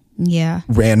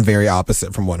ran very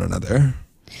opposite from one another.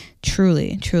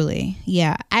 Truly.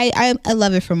 Yeah. I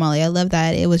love it for Molly. I love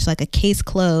that it was like a case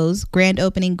close, grand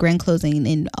opening, grand closing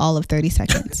in all of 30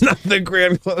 seconds. Not the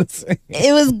grand closing.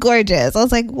 It was gorgeous. I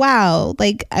was like, wow,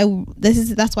 like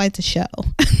that's why it's a show.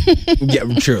 Yeah,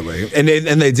 truly. And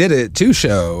they did it to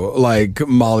show like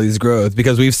Molly's growth,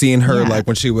 because we've seen her like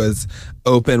when she was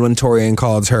open, when Torian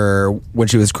called her, when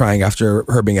she was crying after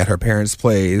her being at her parents'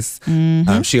 place.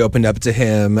 She opened up to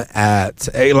him at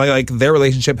like their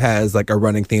relationship has like a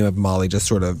running theme of Molly just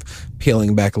sort of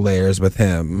peeling back layers with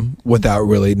him without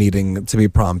really needing to be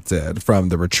prompted, from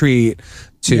the retreat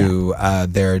to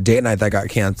their date night that got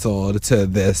canceled to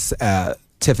this at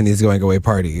Tiffany's going away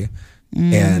party.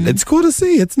 And it's cool to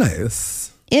see. It's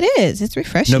nice. It is. It's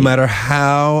refreshing. No matter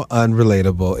how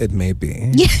unrelatable it may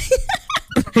be.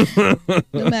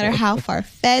 No matter how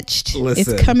far-fetched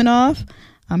it's coming off,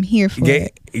 I'm here for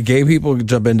it. Gay people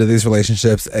jump into these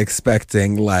relationships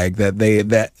expecting like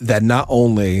that not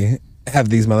only have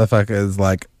these motherfuckers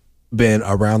like been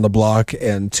around the block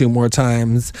and 2 more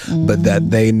times, but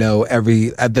that they know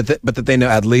that they know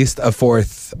at least a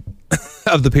fourth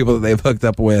of the people that they've hooked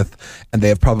up with, and they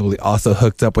have probably also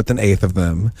hooked up with an eighth of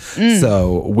them.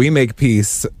 So we make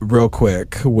peace real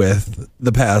quick with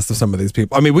the past of some of these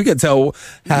people. I mean, we could tell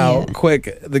how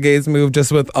quick the gays moved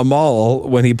just with Amal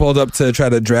when he pulled up to try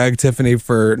to drag Tiffany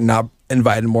for not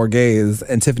inviting more gays,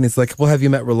 and Tiffany's like, well, have you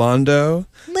met Rolando?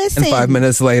 Listen, and 5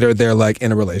 minutes later they're like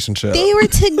in a relationship. They were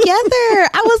together.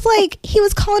 I was like, he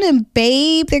was calling him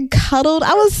babe, they're cuddled.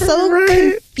 I was so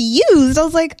confused. I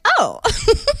was like, oh.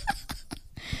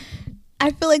 I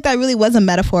feel like that really was a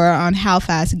metaphor on how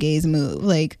fast gays move.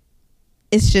 Like,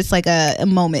 it's just like a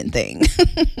moment thing.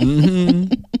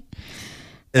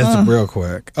 It's real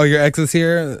quick. Oh, your ex is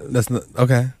here? That's not,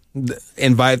 okay.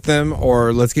 Invite them,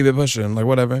 or let's keep it pushing. Like,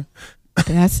 whatever.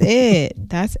 That's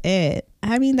it.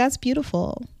 I mean, that's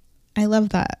beautiful. I love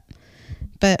that.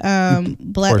 But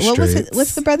what was it?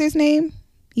 What's the brother's name?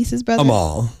 Issa's brother?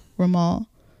 Amal.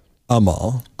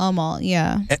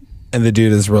 Yeah. And the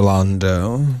dude is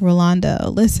Rolando.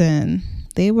 Listen,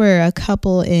 they were a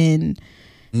couple in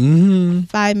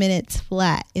 5 minutes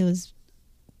flat. It was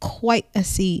quite a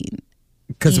scene.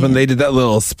 Because when they did that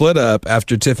little split up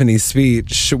after Tiffany's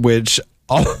speech, which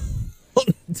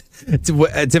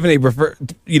Tiffany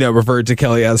referred to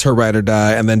Kelly as her ride or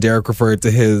die, and then Derek referred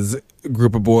to his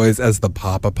group of boys as the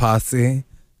Papa Posse.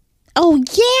 Oh yeah,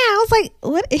 I was like,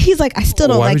 what? He's like, I still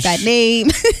don't like that name.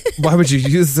 Why would you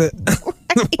use it?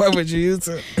 Why would you use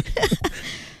it?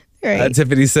 Right.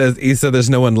 Tiffany says, Issa, there's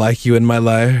no one like you in my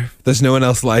life. There's no one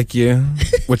else like you,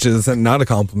 which is not a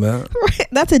compliment. Right.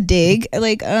 That's a dig.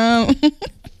 Like,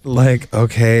 like,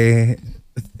 okay,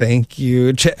 thank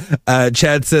you.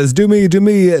 Chad says, do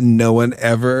me. And no one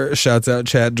ever shouts out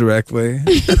Chad directly,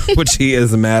 which he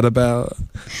is mad about.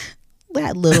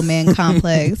 That little man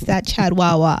complex, that Chad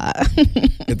Wawa.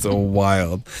 It's a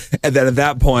wild. And then at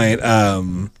that point,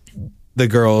 the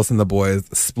girls and the boys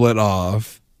split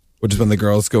off, which is when the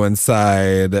girls go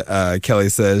inside. Kelly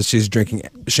says she's drinking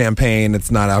champagne.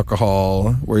 It's not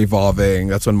alcohol. We're evolving.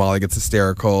 That's when Molly gets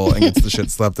hysterical and gets the shit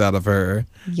slapped out of her.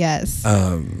 Yes.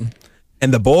 And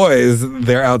the boys,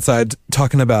 they're outside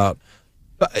talking about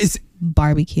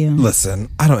barbecue. Listen,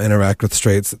 I don't interact with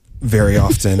straights very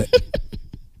often.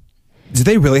 Do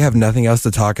they really have nothing else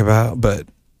to talk about but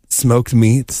smoked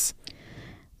meats?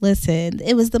 Listen,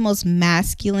 it was the most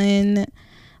masculine,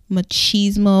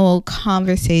 machismo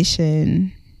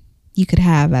conversation you could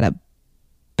have at a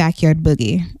Backyard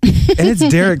boogie. And it's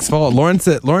Derek's fault. Lawrence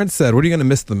said, "What are you going to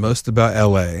miss the most about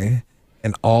LA?"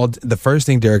 And the first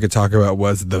thing Derek could talk about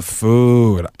was the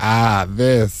food.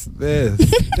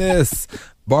 This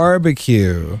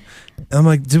barbecue. And I'm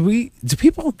like, do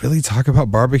people really talk about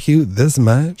barbecue this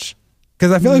much?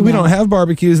 Because I feel like we don't have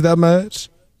barbecues that much.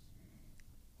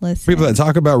 Listen, people that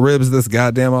talk about ribs this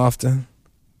goddamn often.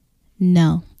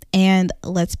 No. And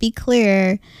let's be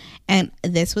clear, and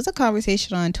this was a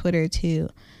conversation on Twitter too.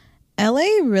 LA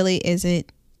really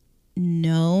isn't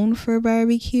known for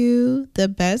barbecue. The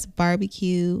best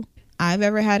barbecue I've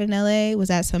ever had in LA was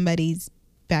at somebody's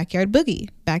backyard boogie,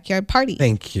 backyard party.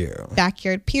 Thank you.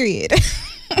 Backyard period.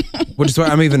 Which is why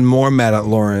I'm even more mad at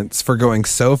Lawrence for going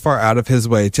so far out of his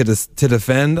way to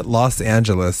defend Los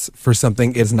Angeles for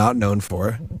something it's not known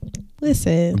for.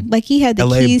 Listen, like he had the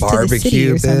LA keys to the city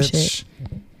barbecue, or some bitch. shit.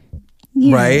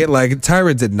 Yeah. Right? Like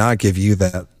Tyra did not give you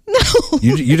that. No.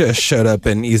 You just showed up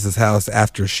in Issa's house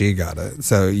after she got it.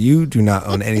 So you do not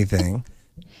own anything.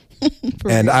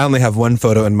 And I only have one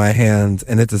photo in my hand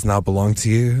and it does not belong to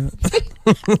you.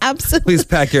 Absolutely. Please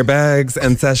pack your bags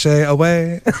and sashay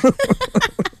away.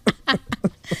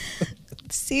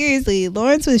 Seriously,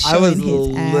 Lawrence was showing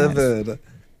his ass. Livid.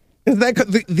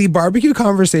 The barbecue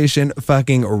conversation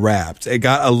fucking wrapped. It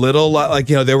got a little like,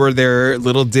 there were their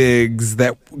little digs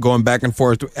that going back and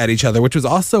forth at each other, which was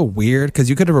also weird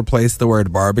because you could have replaced the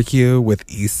word barbecue with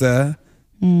Issa.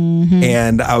 Mm-hmm.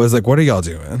 And I was like, what are y'all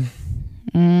doing?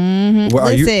 Mm-hmm. What,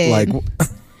 are you like,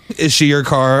 is she your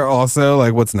car also?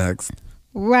 Like, what's next?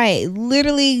 Right.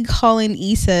 Literally calling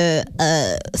Issa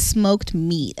a smoked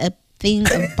meat, a thing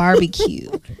of barbecue.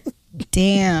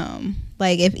 Damn.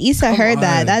 Like if Issa heard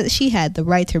that she had the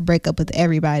right to break up with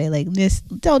everybody. Like this,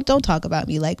 don't talk about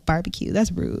me like barbecue.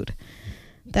 That's rude.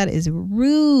 That is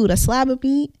rude. A slab of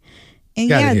meat.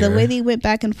 And the way they went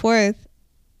back and forth,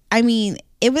 I mean,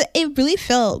 it really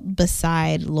felt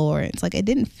beside Lawrence. Like it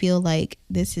didn't feel like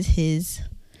this is his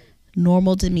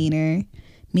normal demeanor.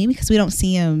 Maybe because we don't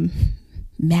see him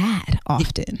mad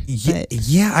often.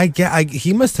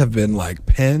 He must have been like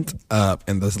pent up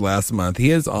in this last month. He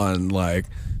is on like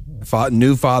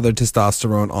new father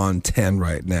testosterone on 10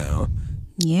 right now.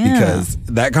 Yeah, because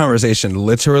that conversation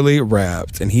literally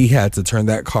wrapped and he had to turn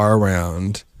that car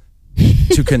around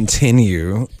to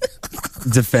continue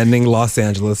defending Los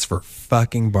Angeles for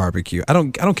fucking barbecue. I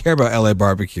don't care about LA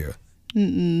barbecue.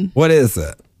 Mm-mm. What is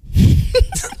it?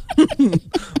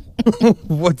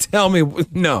 What? Tell me.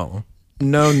 No.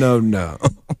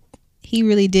 He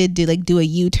really did do a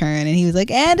U-turn and he was like,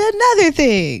 and another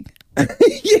thing.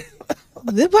 Yeah.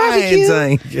 The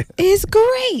barbecue is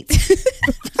great.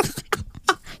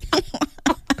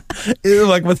 It's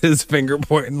like with his finger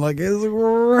pointing, like it's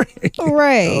great.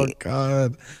 Right. Oh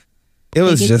God. It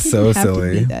was just so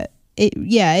silly. It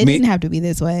didn't have to be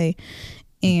this way.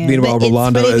 And meanwhile,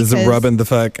 Rolando is rubbing the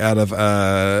fuck out of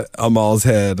Amal's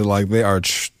head, like they are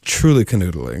truly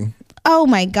canoodling. Oh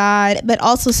my God! But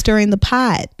also stirring the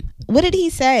pot. What did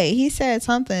he say? He said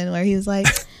something where he was like,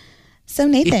 "So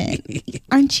Nathan,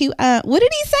 aren't you?" What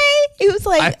did he say? He was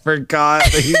like, "I forgot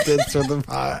that he did stir the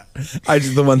pot."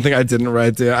 The one thing I didn't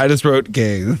write down. I just wrote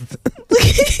gays.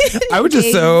 I was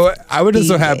just so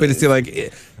happy to see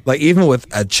like even with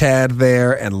a Chad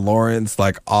there and Lawrence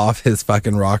like off his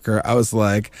fucking rocker, I was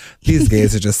like, these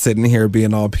gays are just sitting here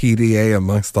being all PDA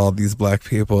amongst all these black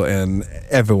people and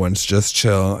everyone's just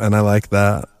chill. And I like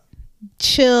that.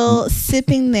 Chill,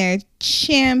 sipping their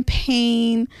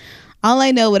champagne. All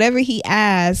I know, whatever he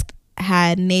asked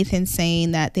had Nathan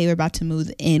saying that they were about to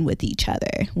move in with each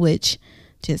other, which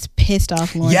just pissed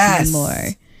off Lawrence even more.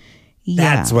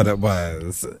 Yeah. That's what it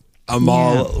was.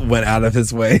 Amal went out of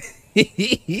his way.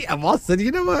 Amal said,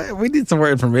 you know what? We need some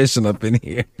more information up in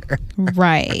here.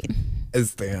 Right.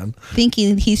 Stan.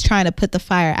 Thinking he's trying to put the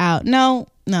fire out. No,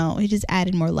 he just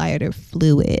added more lighter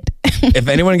fluid. If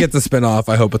anyone gets a spinoff,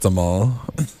 I hope it's Amal.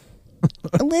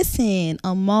 Listen,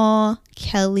 Amal,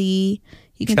 Kelly.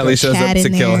 Kelly shows up to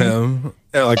kill him.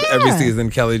 Every season,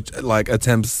 Kelly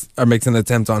makes an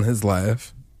attempt on his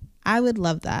life. I would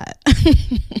love that.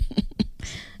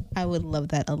 I would love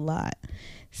that a lot.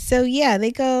 So they have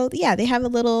a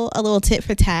little tit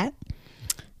for tat.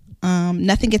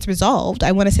 Nothing gets resolved.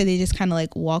 I want to say they just kind of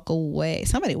like walk away.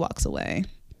 Somebody walks away.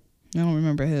 I don't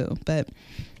remember who, but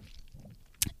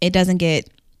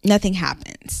nothing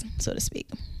happens, so to speak.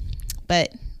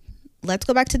 But let's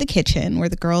go back to the kitchen where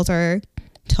the girls are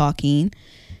talking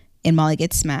and Molly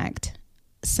gets smacked.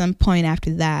 Some point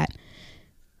after that.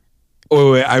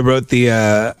 Wait, I wrote the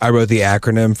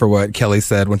acronym for what Kelly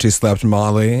said when she slapped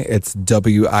Molly. It's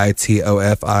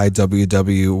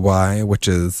WITOFIWWY, which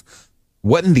is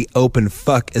What in the open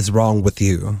fuck is wrong with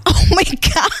you? Oh my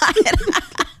God.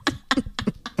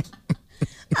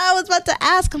 I was about to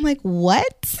ask. I'm like,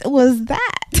 what was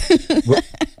that?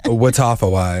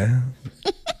 Watafawai.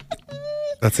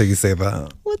 That's how you say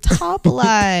that.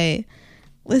 Watapalai.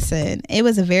 Listen, it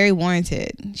was a very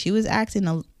warranted. She was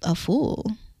acting a fool.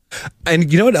 And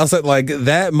you know what else? Like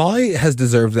that, Molly has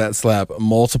deserved that slap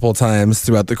multiple times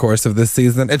throughout the course of this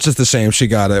season. It's just a shame she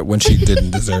got it when she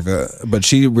didn't deserve it. But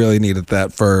she really needed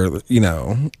that for,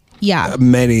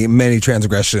 many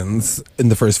transgressions in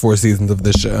the first 4 seasons of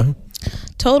this show.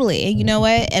 Totally. And you know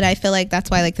what? And I feel like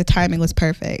that's why the timing was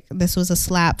perfect. This was a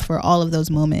slap for all of those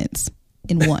moments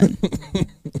in one.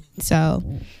 So,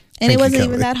 and it wasn't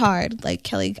even that hard. Like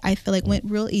Kelly, I feel like went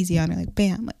real easy on her. Like,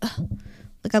 bam. Like, ugh.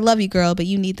 Like, I love you, girl, but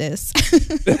you need this.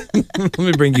 Let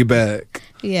me bring you back.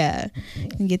 Yeah,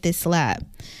 and get this slap.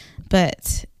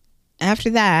 But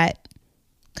after that,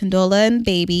 Condola and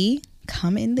Baby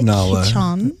come in the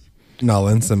kitchen.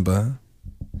 Nala and Simba.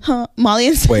 Huh? Molly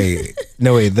and Simba.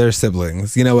 Wait, they're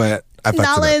siblings. You know what? I fucked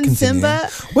Nala it up. and Continue. Simba.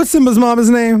 What's Simba's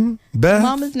mama's name? Beth?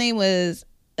 Mama's name was,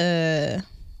 I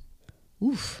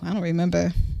don't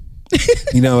remember.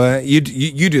 You know what? You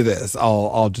do this.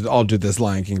 I'll do this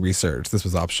Lion King research. This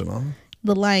was optional.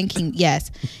 The Lion King,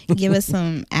 yes. Give us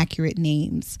some accurate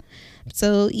names.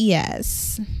 So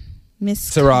yes, Miss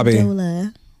Sarabi.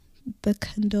 Condola, the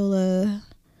Condola.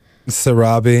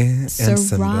 Sarabi and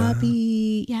Simba.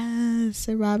 Sarabi, yes,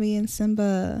 Sarabi and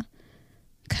Simba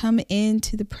come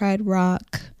into the Pride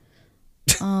Rock,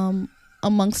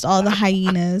 amongst all the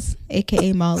hyenas,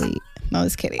 aka Molly. No, I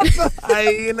was kidding.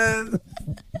 Hyenas.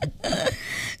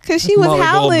 Because she was Molly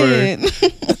howling.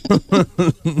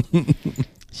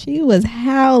 She was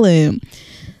howling.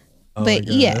 But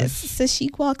yes, so she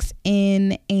walks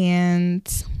in and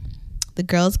the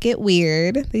girls get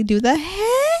weird. They do the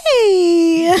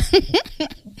hey.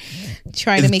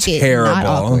 Trying to make it not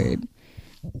awkward.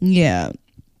 Yeah.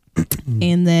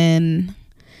 And then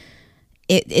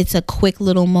it's a quick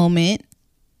little moment.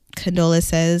 Condola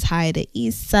says hi to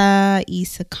Issa.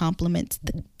 Issa compliments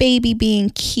the baby being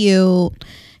cute.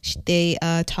 They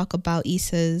talk about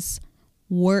Issa's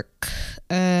work.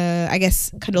 I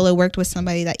guess Condola worked with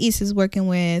somebody that Issa's working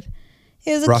with.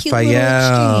 It was a cute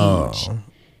little exchange.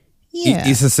 Yeah.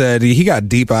 Issa said he got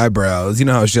deep eyebrows. You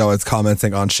know how she always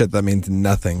commenting on shit that means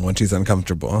nothing when she's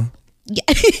uncomfortable. Yeah.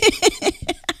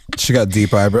 She got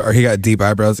deep eyebrows, or he got deep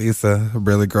eyebrows. Issa,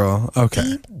 really, girl?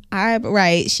 Okay.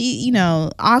 Right. She,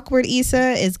 awkward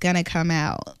Issa is gonna come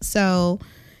out. So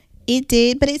it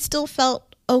did, but it still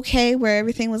felt okay where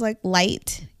everything was like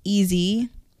light, easy,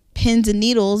 pins and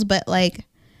needles, but like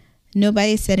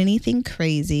nobody said anything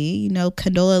crazy.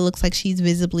 Condola looks like she's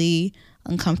visibly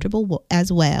uncomfortable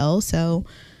as well. So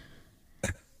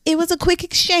it was a quick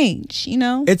exchange,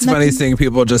 It's funny seeing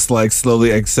people just like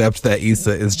slowly accept that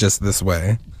Issa is just this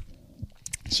way.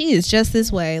 She is just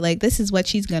this way. Like, this is what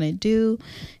she's going to do.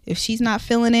 If she's not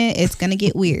feeling it, it's going to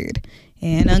get weird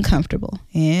and uncomfortable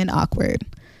and awkward.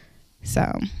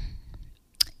 So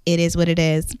it is what it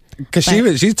is. Because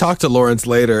she talked to Lawrence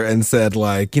later and said,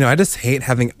 like, I just hate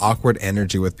having awkward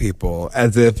energy with people,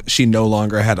 as if she no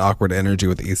longer had awkward energy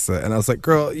with Issa. And I was like,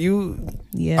 girl,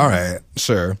 all right,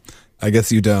 sure. I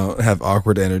guess you don't have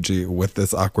awkward energy with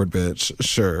this awkward bitch.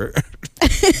 Sure.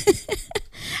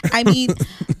 I mean,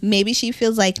 maybe she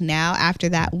feels like now after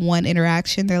that one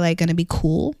interaction, they're like going to be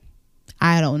cool.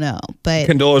 I don't know. But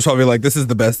Condola's probably like, this is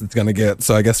the best it's going to get.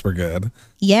 So I guess we're good.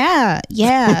 Yeah.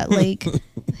 Like,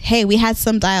 hey, we had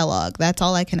some dialogue. That's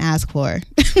all I can ask for.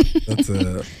 That's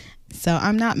it. So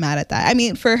I'm not mad at that. I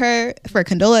mean, for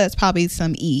Condola, it's probably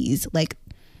some ease. Like,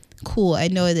 cool. I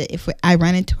know that if I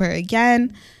run into her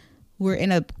again, we're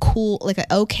in a cool, like an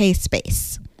okay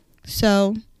space.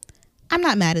 So I'm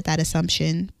not mad at that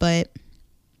assumption, but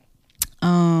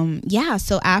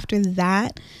so after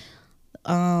that,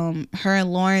 her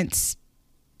and Lawrence,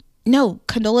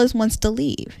 Condola wants to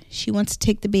leave. She wants to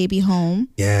take the baby home.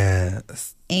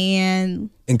 Yes.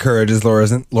 And encourages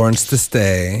Lawrence to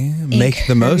stay. Make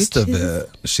the most of it,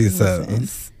 she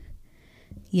says.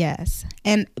 Yes.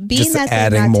 And being just that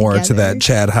adding more together, to that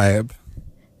Chad hype.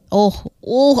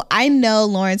 Oh, I know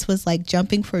Lawrence was like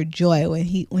jumping for joy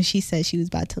when she said she was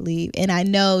about to leave. And I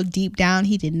know deep down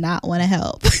he did not want to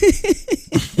help.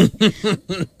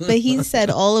 But he said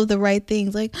all of the right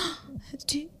things like,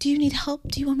 do you need help?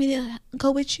 Do you want me to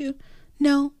go with you?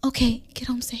 No? Okay, get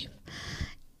home safe.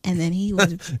 And then he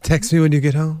was text me when you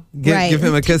get home. Give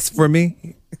him a kiss for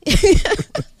me.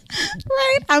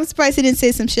 Right. I'm surprised he didn't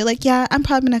say some shit like, yeah, I'm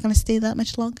probably not going to stay that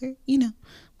much longer. I'm going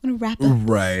to wrap up.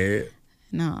 Right.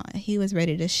 No, he was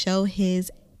ready to show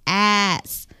his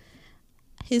ass.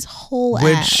 his whole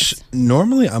Which ass.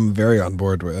 normally I'm very on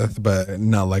board with, but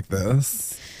not like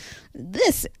this.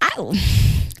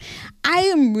 I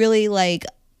am really like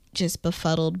just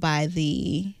befuddled by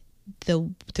the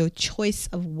choice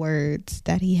of words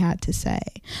that he had to say.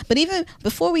 But even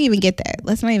before we even get there,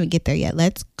 let's not even get there yet.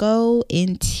 Let's go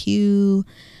into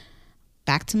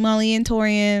back to Molly and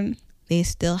Torian. They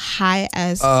still high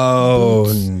as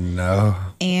boots, no.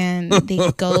 and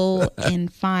they go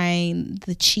and find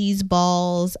the cheese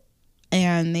balls.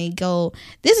 And they go,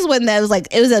 this is when that was like,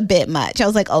 it was a bit much. I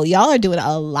was like, oh, y'all are doing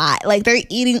a lot. Like, they're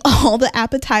eating all the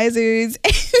appetizers.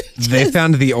 They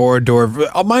found the hors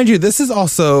d'oeuvre. Mind you, this is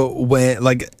also when,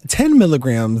 like, 10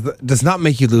 milligrams does not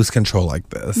make you lose control like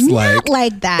this. Not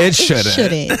like that. It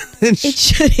shouldn't. It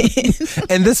shouldn't.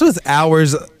 And this was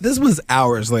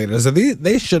hours later. So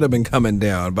they should have been coming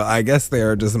down. But I guess they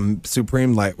are just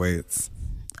supreme lightweights.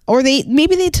 Or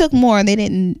maybe they took more and they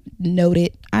didn't note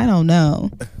it. I don't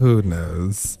know. Who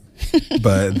knows?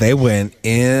 But they went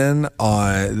in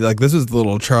on, like, this was the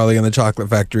little Charlie and the Chocolate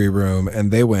Factory room,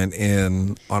 and they went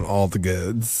in on all the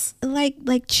goods. Like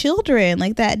children,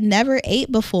 like that never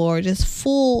ate before, just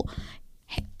full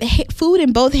food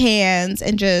in both hands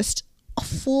and just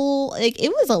full, like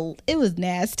it was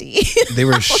nasty. They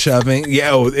were shoving,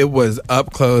 it was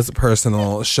up close,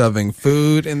 personal, shoving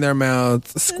food in their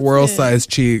mouths, squirrel-sized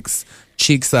cheeks,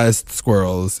 cheek-sized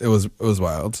squirrels. It was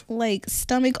wild. Like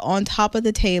stomach on top of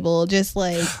the table, just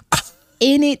like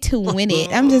in it to win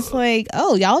it. I'm just like,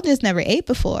 oh, y'all just never ate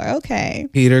before. Okay.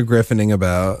 Peter Griffining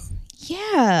about.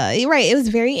 Yeah, you're right. It was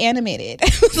very animated.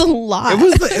 It was a lot.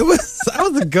 It was. I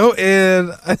was go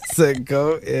in. I said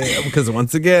go in because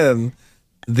once again,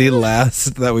 the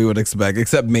last that we would expect,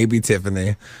 except maybe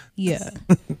Tiffany. Yeah.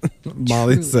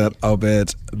 Molly Truly. said, "I'll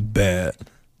bet."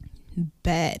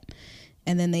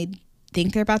 And then they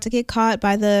think they're about to get caught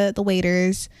by the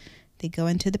waiters. They go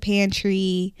into the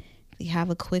pantry. They have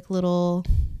a quick little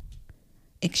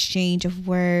exchange of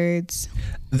words.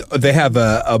 They have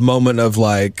a moment of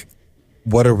like,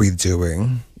 what are we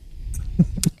doing?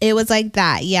 It was like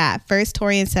that. Yeah. First,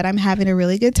 Torian said, I'm having a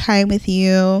really good time with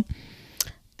you.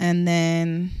 And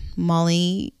then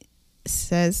Molly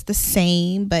says the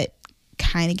same, but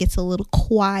kind of gets a little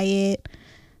quiet.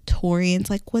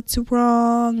 Torian's like, what's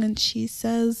wrong? And she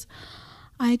says,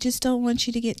 I just don't want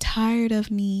you to get tired of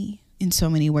me, in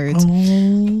so many words.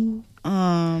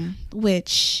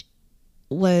 Which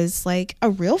was like a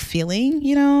real feeling,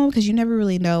 you know, because you never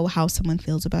really know how someone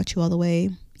feels about you all the way,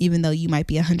 even though you might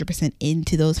be 100%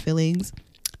 into those feelings.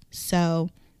 So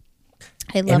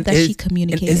I love that she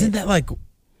communicated. Isn't that like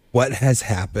what has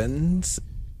happened?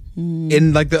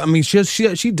 In like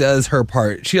she does her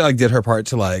part. She like did her part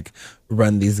to like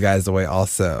run these guys away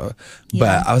also. Yeah.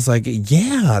 But I was like,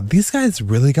 yeah, these guys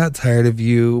really got tired of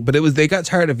you. But they got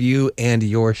tired of you and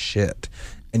your shit.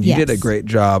 And you did a great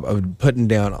job of putting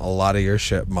down a lot of your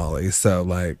shit, Molly. So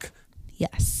like,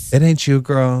 yes, it ain't you,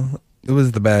 girl. It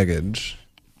was the baggage.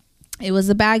 It was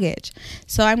the baggage.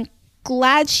 So I'm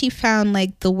glad she found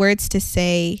like the words to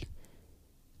say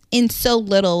in so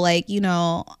little, like, you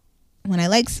know, when I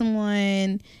like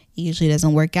someone, it usually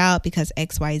doesn't work out because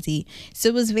XYZ. So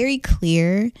it was very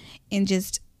clear and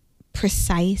just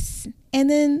precise. And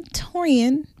then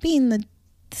Torian, being the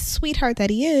sweetheart that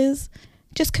he is,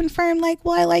 just confirmed like,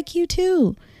 well, I like you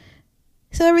too.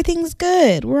 So everything's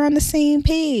good. We're on the same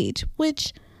page,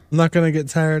 which I'm not going to get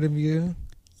tired of you.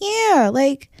 Yeah,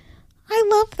 like I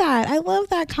love that. I love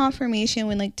that confirmation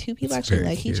when like two people actually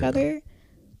like each other.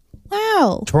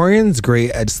 Wow. Torian's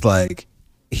great at just like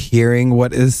hearing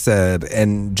what is said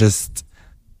and just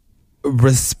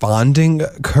responding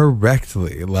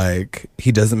correctly. Like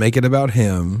he doesn't make it about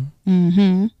him.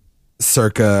 Mm-hmm.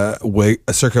 Circa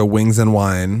wings and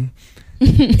wine.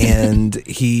 And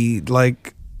he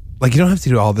like you don't have to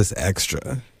do all this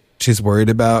extra. She's worried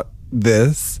about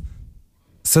this,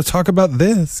 so talk about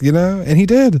this, you know. And he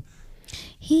did.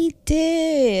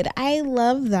 I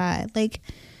love that. Like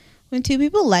when two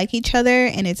people like each other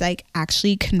and it's like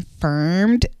actually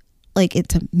confirmed, like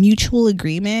it's a mutual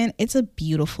agreement, it's a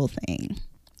beautiful thing.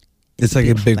 It's like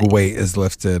a big weight is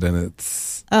lifted and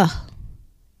it's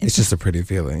just a pretty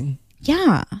feeling.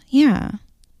 Yeah.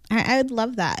 I would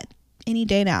love that any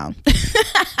day now.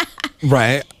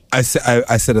 Right. I sit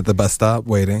at the bus stop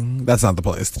waiting. That's not the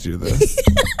place to do this.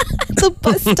 The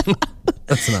bus stop.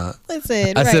 That's not.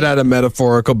 Listen, I sit at a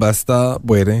metaphorical bus stop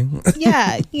waiting.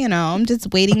 Yeah, you know, I'm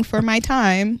just waiting for my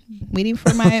time, waiting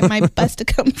for my bus to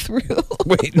come through.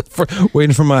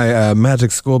 waiting for my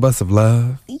magic school bus of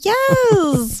love.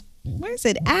 Yes. Where's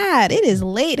it at? It is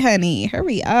late, honey.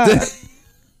 Hurry up.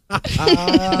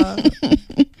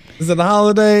 Is it a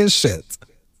holiday? Shit.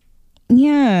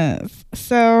 Yes.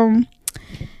 So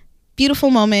beautiful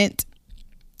moment.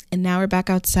 And now we're back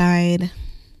outside.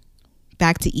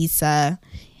 Back to Issa.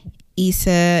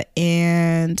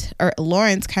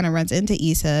 Lawrence kind of runs into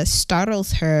Issa,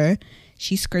 startles her.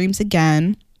 She screams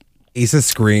again. Issa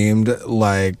screamed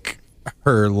like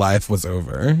her life was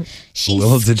over.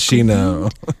 Little did she know.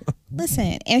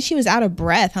 Listen, and she was out of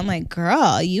breath. I'm like,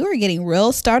 girl, you are getting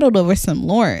real startled over some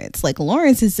Lawrence. Like,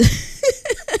 Lawrence is...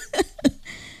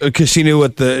 Because she knew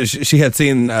she had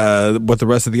seen what the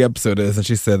rest of the episode is, and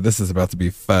she said, this is about to be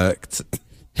fucked.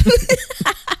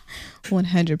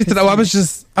 100%.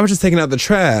 I was just taking out the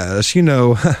trash,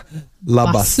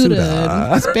 la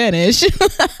basura. Spanish.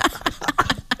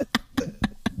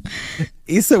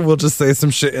 Issa will just say some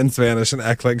shit in Spanish and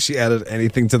act like she added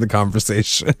anything to the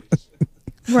conversation.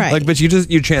 Right. Like, but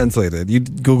you translated. You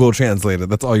Google translated.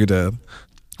 That's all you did.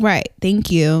 Right.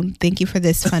 Thank you. Thank you for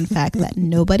this fun fact that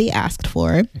nobody asked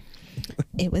for.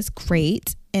 It was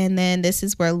great. And then this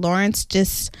is where Lawrence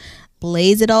just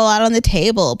lays it all out on the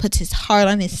table, puts his heart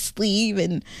on his sleeve,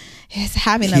 and is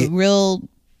having a real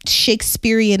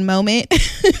Shakespearean moment.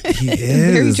 He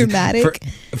is. Very dramatic.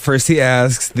 First he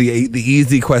asks the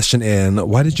easy question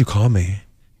why did you call me?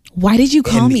 Why did you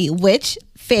call me? Which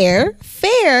fair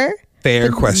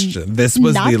question. This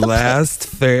was the last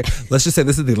fair. Let's just say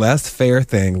this is the last fair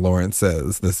thing Lawrence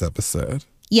says this episode.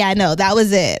 Yeah, no, that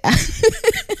was it.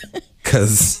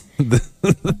 Because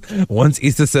once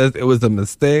Issa says it was a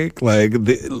mistake, like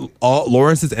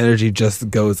Lawrence's energy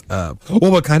just goes up.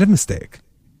 Well, what kind of mistake?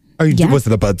 Was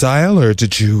it a butt dial, or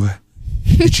did you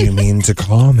mean to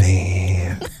call me?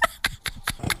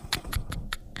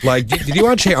 Like, did you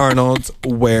watch Hey Arnold,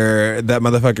 where that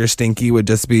motherfucker Stinky would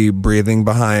just be breathing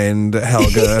behind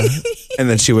Helga and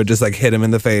then she would just like hit him in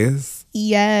the face?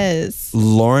 Yes.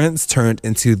 Lawrence turned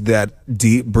into that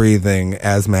deep breathing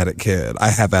asthmatic kid. I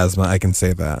have asthma, I can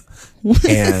say that.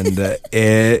 And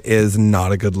it is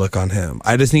not a good look on him.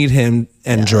 I just need him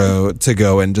and Dro to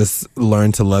go and just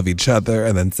learn to love each other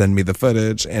and then send me the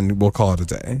footage and we'll call it a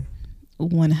day.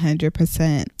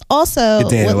 100%. Also, get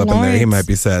Daniel up in there, he might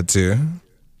be sad too.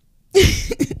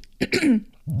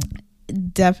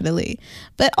 Definitely.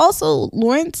 But also,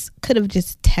 Lawrence could have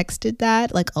just texted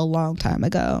that like a long time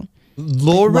ago.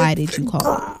 Lawrence, like, why did you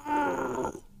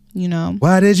call me?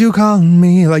 Why did you call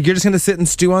me? Like, you're just gonna sit and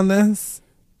stew on this?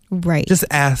 Right. Just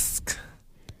ask.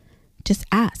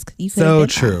 You so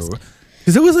true.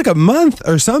 Because it was like a month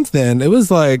or something. It was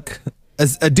like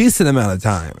a decent amount of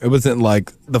time. It wasn't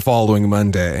like the following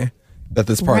Monday that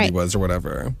this party was or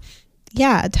whatever.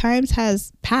 Yeah, times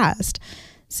has passed.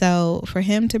 So for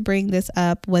him to bring this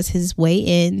up was his way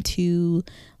in to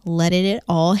letting it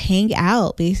all hang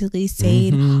out, basically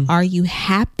saying, are you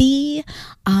happy?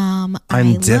 I'm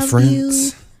different. Love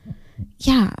you.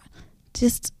 Yeah,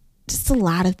 just a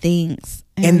lot of things.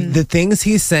 And the things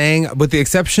he's saying, with the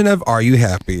exception of are you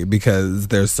happy, because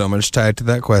there's so much tied to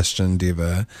that question,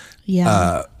 Diva.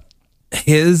 Yeah.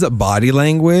 His body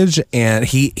language, and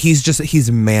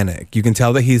he's manic. You can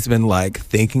tell that he's been like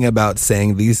thinking about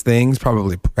saying these things,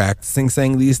 probably practicing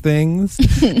saying these things.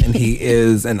 And he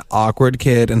is an awkward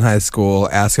kid in high school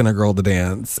asking a girl to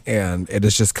dance, and it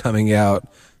is just coming out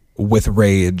with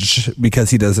rage because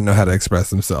he doesn't know how to express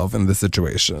himself in this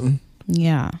situation.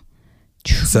 Yeah.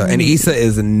 True. So, and Issa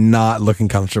is not looking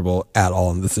comfortable at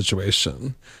all in this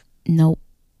situation. Nope.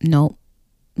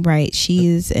 Right.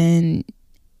 She's in.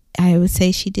 I would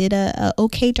say she did a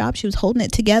okay job. She was holding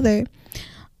it together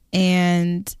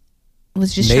and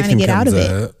was just trying to get out of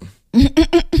it.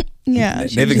 Yeah.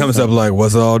 Nathan comes up like,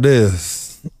 what's all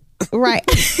this? Right.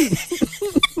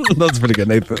 That's pretty good,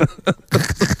 Nathan.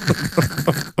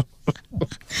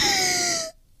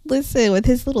 Listen, with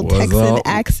his little Texan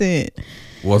accent.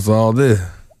 What's all this?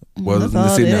 No,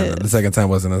 the second time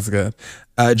wasn't as good.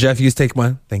 Jeff, you take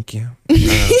one. Thank you.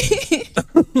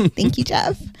 Thank you,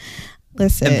 Jeff.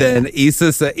 Listen. And then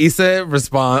Issa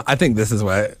respond. I think this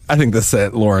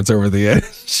set Lawrence over the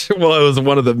edge. Well, it was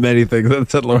one of the many things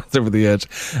that set Lawrence over the edge.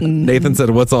 Mm-hmm. Nathan said,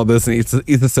 what's all this? And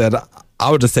Issa said,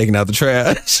 I was just taking out the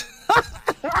trash.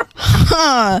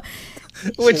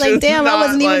 Which like, damn, I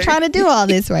wasn't even trying to do all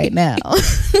this right now.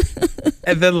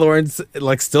 And then Lawrence,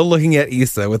 like still looking at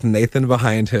Issa with Nathan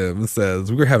behind him,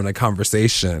 says, we were having a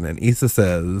conversation. And Issa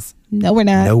says, no, we're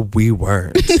not. No, we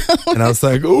weren't. And I was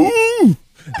like, ooh.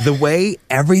 The way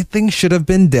everything should have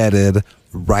been deaded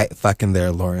right fucking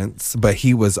there, Lawrence. But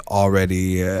he was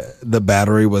already, the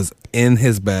battery was in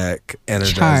his back,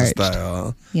 Energizer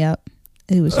style. Yep.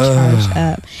 It was charged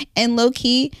up. And low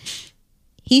key,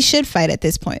 he should fight at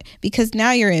this point because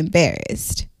now you're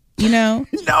embarrassed. No,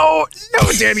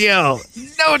 Danielle.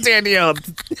 No, Danielle.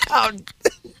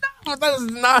 That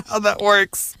is not how that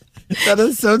works. That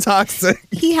is so toxic.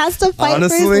 He has to fight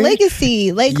Honestly, for his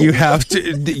legacy. Like, you have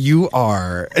to. You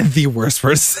are the worst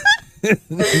person.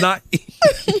 Not.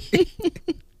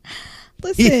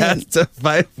 listen. He has to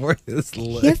fight for his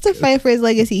legacy. He has to fight for his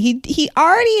legacy. He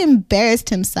already embarrassed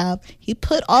himself. He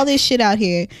put all this shit out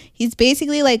here. He's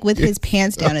basically like with his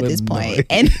pants down at this point,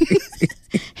 and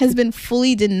has been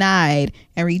fully denied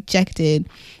and rejected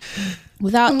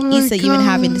without Issa even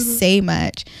having to say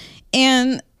much.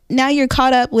 And now you're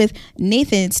caught up with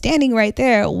Nathan standing right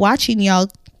there watching y'all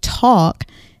talk.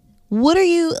 What are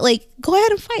you like? Go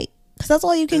ahead and fight. Because that's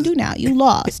all you can do now. You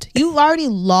lost. You've already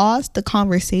lost the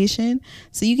conversation.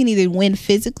 So you can either win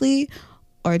physically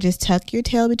or just tuck your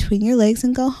tail between your legs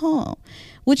and go home.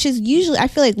 Which is usually, I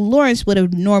feel like Lawrence would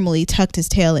have normally tucked his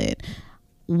tail in.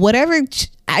 Whatever,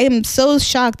 I am so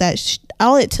shocked that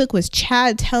all it took was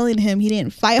Chad telling him he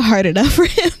didn't fight hard enough for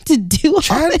him to do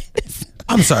all this.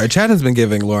 I'm sorry, Chad has been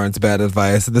giving Lawrence bad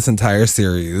advice this entire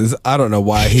series. I don't know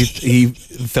why he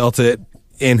felt it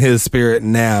in his spirit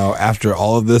now after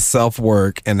all of this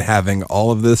self-work and having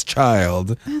all of this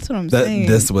child. That's what I'm saying.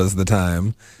 This was the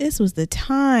time. This was the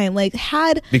time. Like,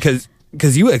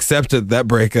 because you accepted that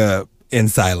breakup in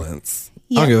silence.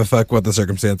 Yeah. I don't give a fuck what the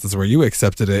circumstances were. You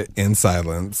accepted it in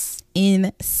silence.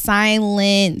 In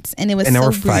silence. And it was and now so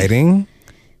we're brief. fighting.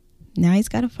 Now he's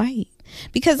got to fight.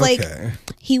 Because, like, Okay.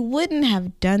 he wouldn't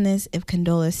have done this if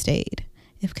Condola stayed.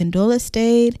 If Condola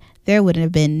stayed, there would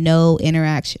have been no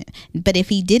interaction. But if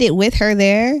he did it with her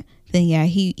there, then yeah,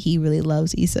 he really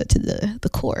loves Issa to the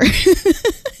core.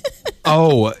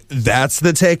 Oh, that's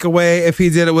the takeaway if he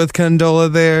did it with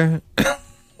Condola there?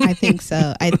 I think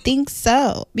so.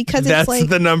 Because That's it's like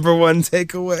the number one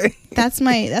takeaway. that's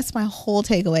my whole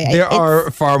takeaway. There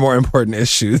are far more important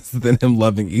issues than him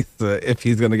loving Issa if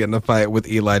he's going to get in a fight with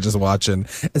Eli just watching.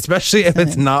 Especially if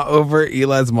it's not over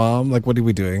Eli's mom. Like, what are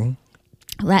we doing?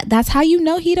 That's how you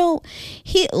know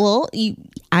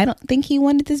I don't think he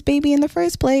wanted this baby in the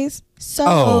first place.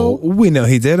 So we know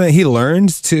he didn't. He learned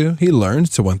to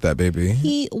want that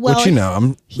baby. Which,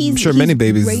 I'm sure many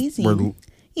babies were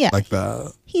like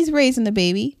that. He's raising the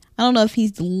baby. I don't know if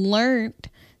he's learned.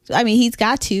 I mean, he's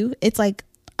got to. It's like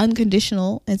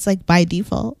unconditional. It's like by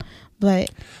default.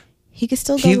 But he could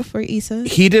still go for Issa.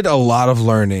 He did a lot of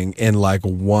learning in like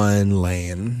one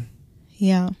lane.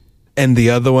 Yeah. And the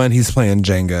other one, he's playing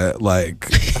Jenga,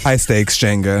 like high stakes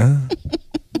Jenga.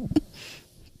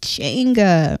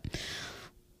 Jenga.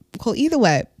 Well, either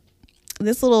way,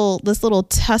 this little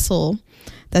tussle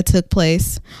that took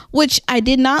place, which I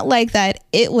did not like that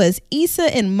it was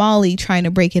Issa and Molly trying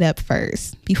to break it up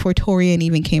first before Torian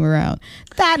even came around.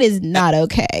 That is not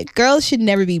okay. Girls should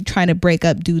never be trying to break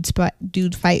up dudes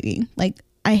fighting. Like,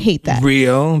 I hate that.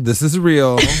 This is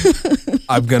real.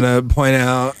 I'm gonna point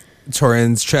out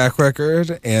Torian's track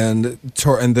record and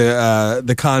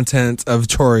the content of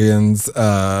Torian's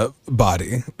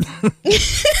body.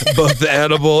 Both the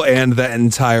edible and the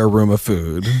entire room of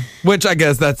food. Which I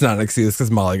guess that's not an excuse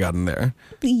because Molly got in there.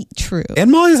 True.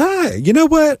 And Molly's high. You know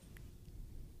what?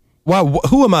 Wow,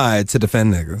 who am I to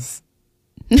defend niggas?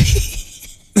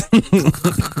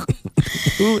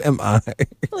 Who am I?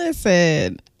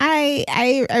 Listen,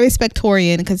 I respect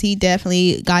Torian because he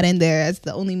definitely got in there as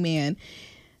the only man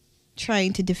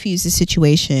trying to diffuse the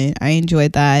situation. I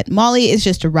enjoyed that. Molly is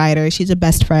just a writer. She's a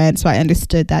best friend, so I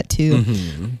understood that too.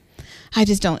 Mm-hmm. I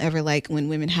just don't ever like when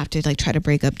women have to like try to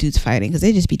break up dudes fighting because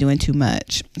they just be doing too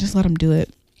much. Just let them do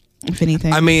it, if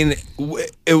anything. I mean,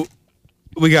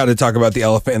 we got to talk about the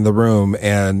elephant in the room,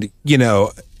 and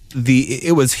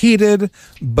it was heated,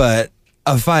 but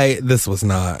a fight. This was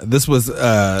not. This was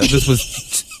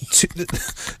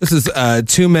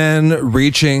two men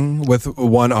reaching with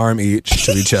one arm each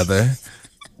to each other,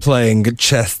 playing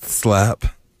chest slap,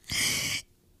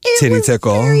 titty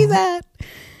tickle.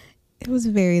 It was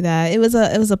very that. It was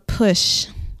a push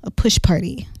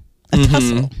party, a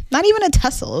tussle. Not even a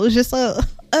tussle. It was just not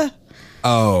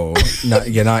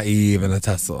even a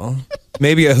tussle.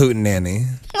 Maybe a hootenanny.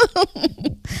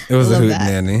 It was a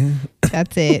hootenanny.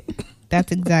 That's it.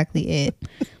 That's exactly it.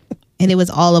 And it was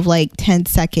all of like 10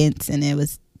 seconds and it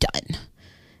was done.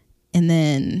 And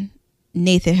then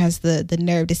Nathan has the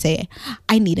nerve to say,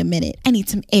 I need a minute. I need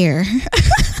some air.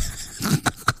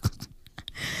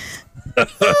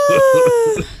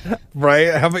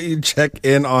 Right? How about you check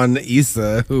in on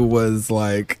Issa, who was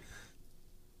like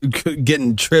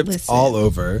getting tripped all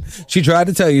over. She tried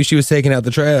to tell you she was taking out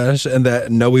the trash and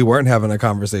that no, we weren't having a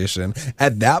conversation.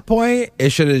 At that point,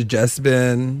 it should have just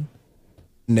been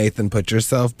Nathan, put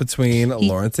yourself between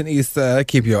Lawrence and Issa,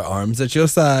 keep your arms at your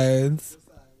sides,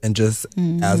 and just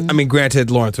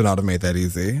granted, Lawrence would not have made that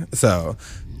easy. So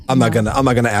I'm not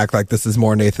gonna act like this is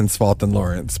more Nathan's fault than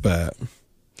Lawrence, but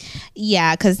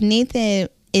yeah, because Nathan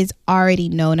is already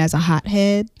known as a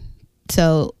hothead.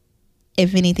 So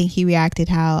if anything, he reacted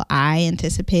how I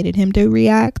anticipated him to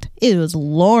react. It was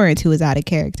Lawrence who was out of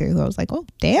character. Who I was like, "Oh,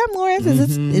 damn, Lawrence,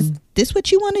 is this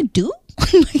what you want to do?"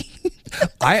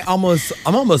 I almost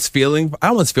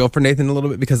feel for Nathan a little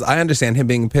bit because I understand him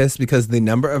being pissed because the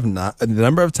number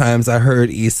of times I heard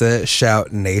Issa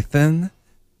shout Nathan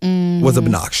was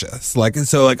obnoxious.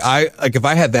 If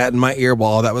I had that in my ear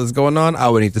while that was going on, I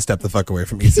would need to step the fuck away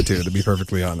from Issa too, to be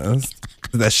perfectly honest.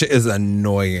 That shit is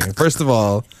annoying. First of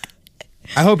all,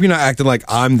 I hope you're not acting like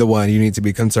I'm the one you need to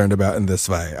be concerned about in this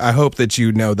fight. I hope that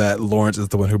you know that Lawrence is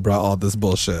the one who brought all this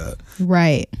bullshit.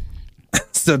 Right.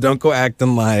 So don't go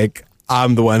acting like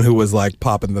I'm the one who was like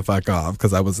popping the fuck off,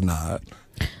 because I was not.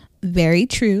 Very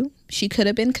true. She could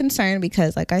have been concerned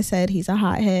because, like I said, he's a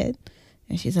hothead.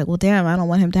 And she's like, well, damn, I don't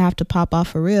want him to have to pop off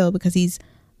for real because he's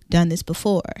done this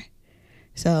before.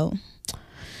 So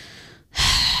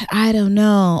I don't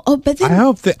know. Oh, but then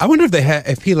I wonder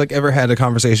if he like ever had a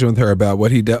conversation with her about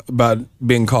what about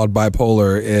being called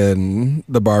bipolar in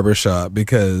the barbershop,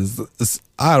 because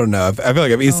I don't know. I feel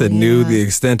like if Issa knew the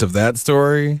extent of that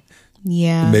story,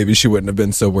 maybe she wouldn't have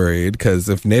been so worried, because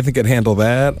if Nathan could handle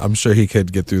that, I'm sure he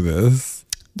could get through this.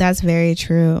 That's very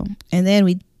true. And then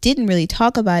we didn't really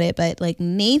talk about it, but like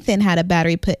Nathan had a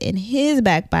battery put in his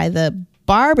back by the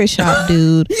barbershop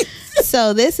dude.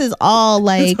 So this is all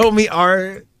like homie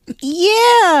art.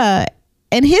 Yeah.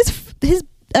 And his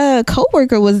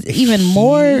co-worker was even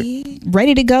more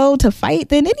ready to go to fight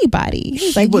than anybody.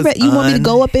 He's like, you want me to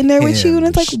go up in there with you? And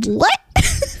it's like, what?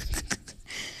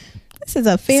 This is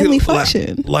a family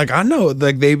function. Like I know,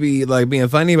 like they be like being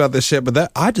funny about this shit, but that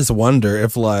I just wonder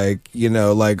if like, you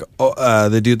know, like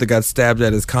the dude that got stabbed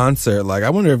at his concert, like I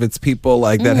wonder if it's people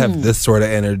like that have this sort of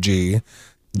energy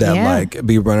that like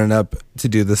be running up to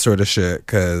do this sort of shit,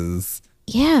 because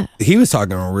he was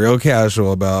talking real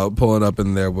casual about pulling up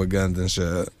in there with guns and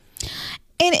shit.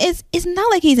 And it's not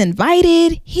like he's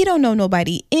invited. He don't know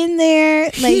nobody in there.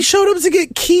 Like, he showed up to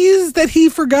get keys that he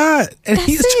forgot, and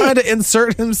he's trying to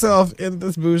insert himself in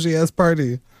this bougie ass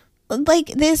party. Like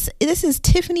this is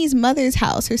Tiffany's mother's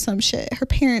house or some shit. Her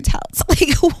parents' house.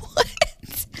 Like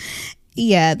what?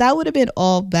 Yeah, that would have been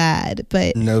all bad.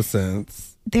 But no sense.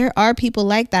 There are people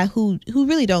like that who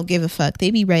really don't give a fuck. They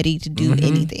be ready to do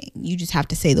anything. You just have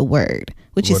to say the word,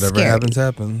 which is scary. Whatever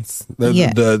happens.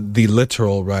 The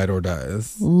literal ride or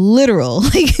dies. Literal.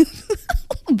 Like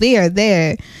they are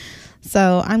there.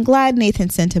 So I'm glad Nathan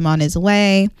sent him on his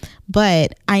way,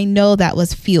 but I know that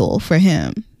was fuel for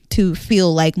him to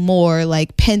feel like more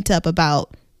like pent up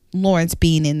about Lawrence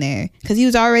being in there, because he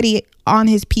was already on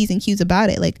his P's and Q's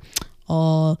about it. Like,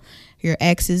 oh, your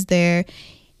ex is there.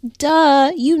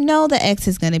 Duh, you know the ex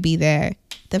is going to be there.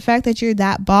 The fact that you're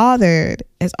that bothered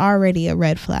is already a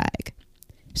red flag.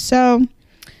 So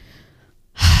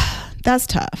that's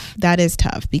tough. That is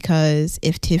tough, because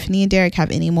if Tiffany and Derek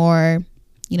have any more,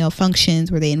 you know,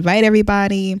 functions where they invite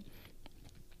everybody,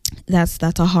 that's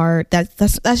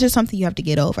just something you have to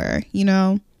get over, you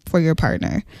know, for your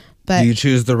partner. But do you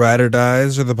choose the ride or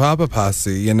dies or the Papa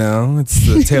Posse? You know, it's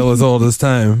the tale as old as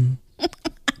time.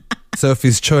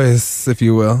 Sophie's choice, if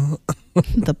you will.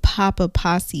 The Papa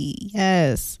Posse,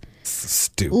 yes.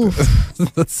 Stupid.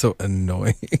 That's so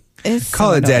annoying. It's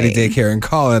call so it annoying. Daddy Daycare and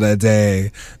call it a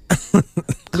day.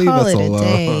 Leave call us it alone. A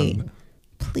day.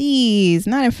 Please,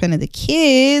 not in front of the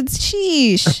kids.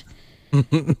 Sheesh.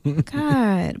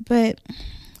 God, but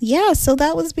yeah, so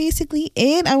that was basically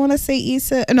it. I want to say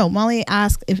Molly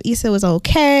asked if Issa was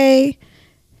okay.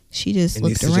 She just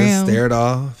looked around. Just stared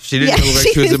off. She didn't look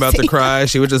like she was about to cry.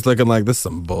 She was just looking like, this is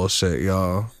some bullshit,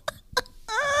 y'all.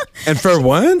 And for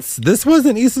once, this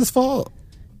wasn't Issa's fault.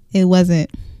 It wasn't.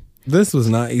 This was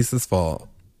not Issa's fault.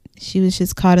 She was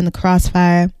just caught in the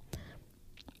crossfire.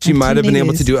 She might have been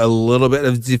able to do a little bit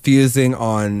of diffusing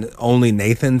on only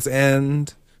Nathan's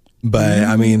end. But,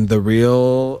 I mean, the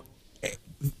real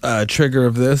trigger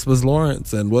of this was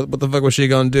Lawrence. And what the fuck was she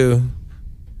going to do?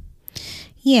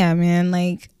 Yeah, man.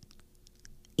 Like,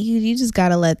 you just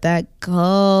gotta let that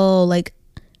go. Like,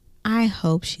 I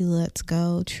hope she lets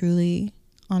go, truly,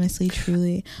 honestly,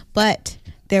 truly. But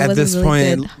there was at this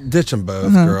really point, ditch them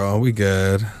both, girl. We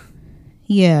good.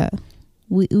 Yeah,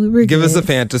 we were. Give good. us a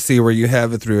fantasy where you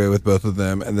have it through it with both of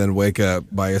them, and then wake up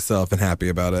by yourself and happy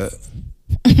about it.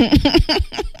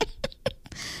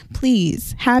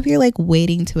 Please have your like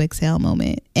waiting to exhale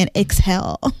moment and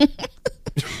exhale.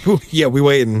 Yeah, we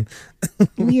waiting.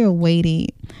 We are waiting.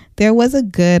 There was a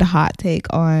good hot take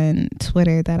on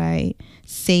Twitter that I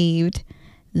saved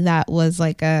that was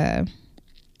like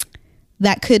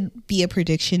that could be a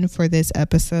prediction for this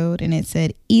episode. And it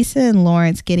said Issa and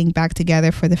Lawrence getting back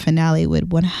together for the finale would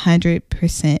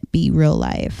 100% be real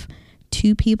life.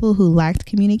 Two people who lacked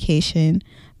communication,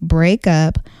 break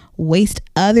up, waste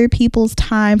other people's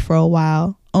time for a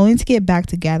while, only to get back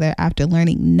together after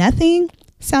learning nothing.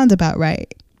 Sounds about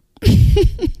right.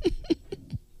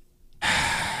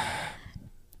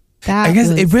 I guess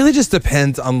it really just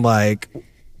depends on like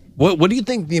what do you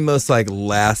think the most like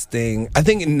lasting? I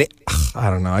think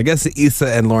I don't know. I guess Issa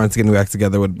and Lawrence getting back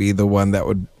together would be the one that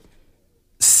would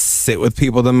sit with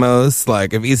people the most.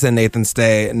 Like if Issa and Nathan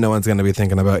stay, no one's gonna be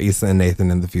thinking about Issa and Nathan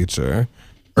in the future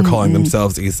or calling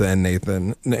themselves Issa and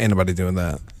Nathan. Ain't nobody doing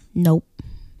that. Nope.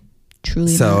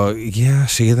 Truly. So yeah,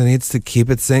 she either needs to keep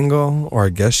it single, or I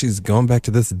guess she's going back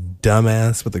to this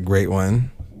dumbass with a great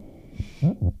one.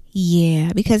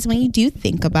 Yeah, because when you do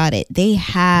think about it, they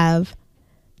have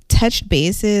touched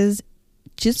bases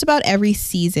just about every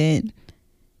season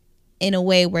in a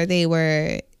way where they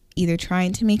were either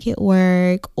trying to make it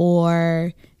work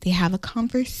or they have a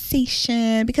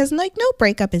conversation, because like no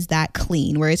breakup is that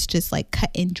clean where it's just like cut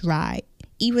and dry,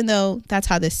 even though that's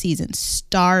how this season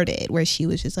started, where she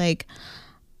was just like,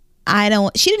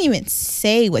 she didn't even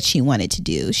say what she wanted to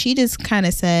do. She just kind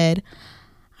of said,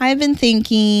 I've been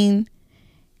thinking,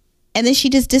 and then she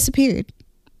just disappeared.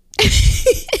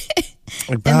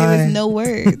 Like, and there was no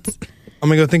words. I'm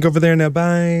gonna go think over there now.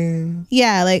 Bye.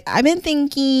 Yeah, like I've been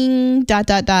thinking ... and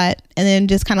then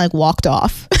just kind of like walked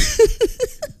off.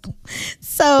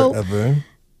 So Forever.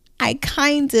 I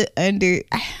kind of I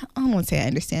don't want to say I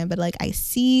understand, but like I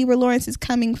see where Lawrence is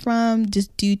coming from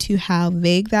just due to how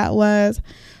vague that was,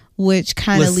 which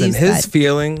kind of leaves his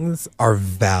feelings are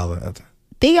valid.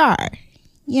 They are.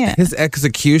 Yeah. His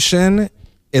execution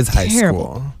is high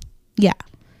school. Yeah.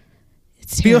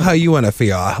 It's feel terrible. how you want to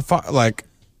feel. Like,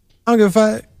 I don't give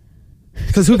a fuck.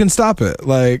 Because who can stop it?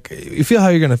 Like, you feel how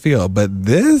you're going to feel. But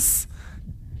this,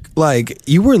 like,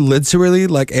 you were literally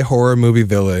like a horror movie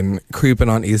villain creeping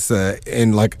on Issa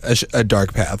in like a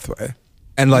dark pathway.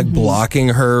 And like blocking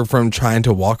her from trying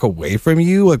to walk away from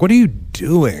you. Like, what are you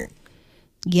doing?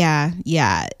 Yeah.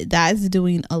 That's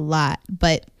doing a lot.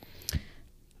 But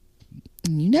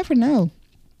you never know.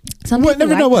 Some people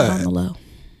never like know that what? on the low.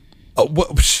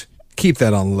 Oh, keep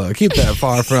that on the low. Keep that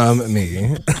far from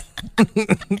me.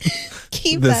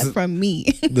 Keep that from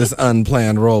me. This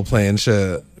unplanned role playing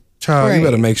shit. Child, Right. you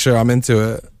better make sure I'm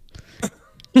into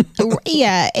it.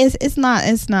 Yeah, it's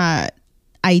not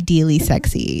ideally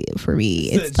sexy for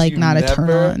me. It's like not a turn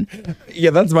on.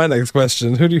 Yeah, that's my next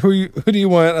question. Who do you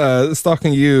want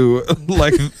stalking you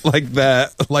like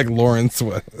that, like Lawrence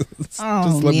was? Oh,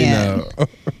 Just let me man. know.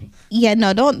 Yeah,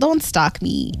 no, don't stalk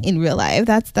me in real life.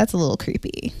 That's a little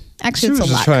creepy. Actually, She it's was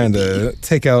a just lot trying creepy. to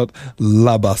take out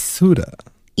la basura.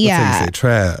 Yeah. That's how you say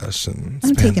trash.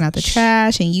 I'm taking out the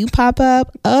trash and you pop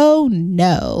up. Oh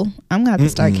no, I'm gonna have to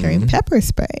start carrying pepper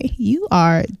spray. You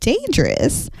are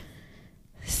dangerous.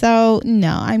 So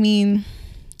no, I mean,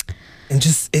 And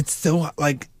just, it's so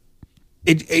like,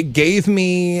 it gave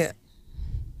me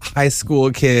high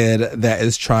school kid that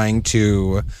is trying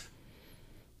to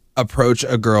approach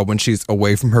a girl when she's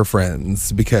away from her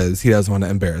friends because he doesn't want to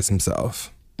embarrass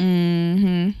himself.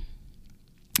 yeah.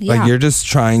 Like you're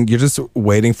just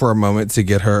waiting for a moment to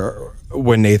get her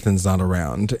when Nathan's not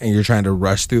around, and you're trying to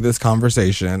rush through this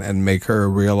conversation and make her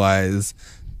realize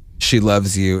she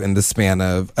loves you in the span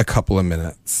of a couple of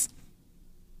minutes.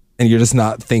 And you're just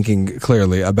not thinking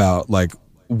clearly about like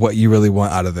what you really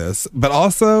want out of this. But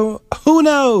also, who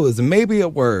knows? Maybe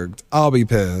it worked. I'll be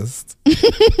pissed.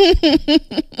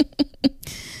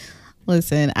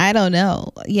 Listen, I don't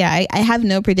know. Yeah, I have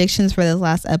no predictions for this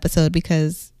last episode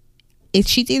because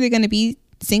she's either going to be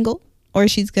single or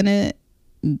she's going to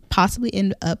possibly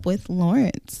end up with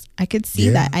Lawrence. I could see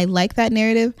that. I like that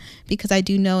narrative because I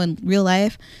do know in real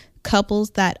life couples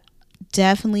that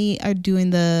definitely are doing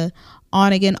the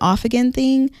on again, off again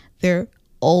thing. They're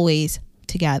always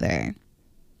together.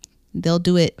 They'll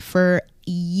do it for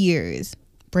years.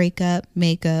 Break up,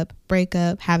 make up, break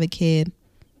up, have a kid,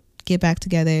 get back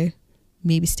together,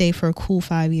 maybe stay for a cool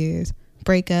 5 years,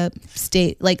 break up,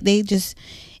 stay. Like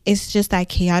it's just that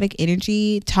chaotic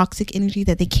energy, toxic energy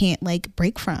that they can't like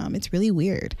break from. It's really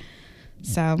weird.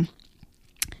 So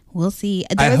we'll see.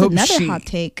 There was another hot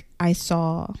take I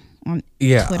saw on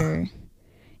Twitter,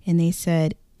 and they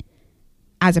said,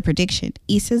 as a prediction,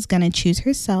 Issa's gonna choose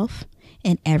herself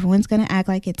and everyone's gonna act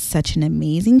like it's such an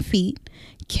amazing feat.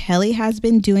 Kelly has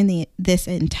been doing this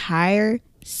entire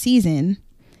season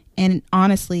and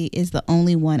honestly is the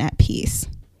only one at peace.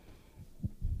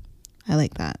 I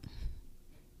like that.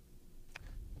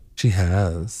 She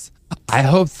has. I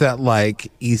hope that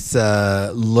like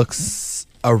Issa looks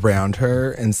around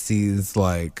her and sees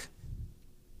like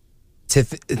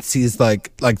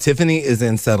Tiffany is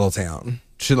in Settletown.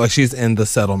 She's in the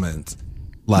settlement.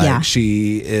 Like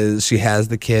she has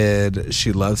the kid,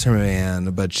 she loves her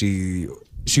man, but she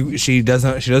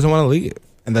doesn't want to leave.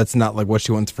 And that's not like what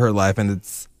she wants for her life, and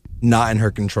it's not in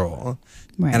her control.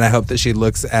 Right. And I hope that she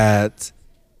looks at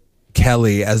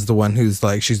Kelly as the one who's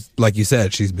like, she's like you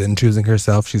said, she's been choosing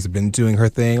herself, she's been doing her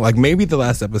thing. Like maybe the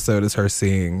last episode is her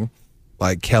seeing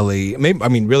like Kelly,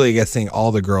 really I guess seeing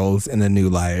all the girls in a new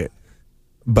light,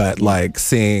 but like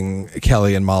seeing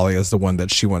Kelly and Molly as the one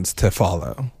that she wants to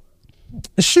follow.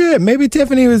 Shit, maybe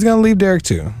Tiffany was gonna leave Derek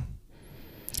too.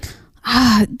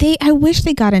 I wish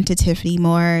they got into Tiffany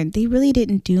more. They really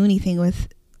didn't do anything with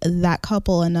that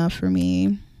couple enough for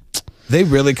me. They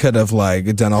really could have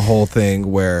like done a whole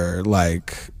thing where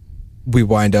like we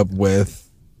wind up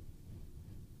with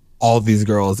all these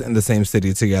girls in the same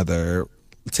city together.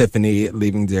 Tiffany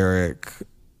leaving Derek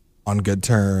on good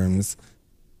terms.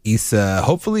 Issa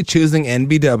hopefully choosing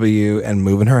NBW and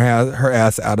moving her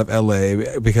ass out of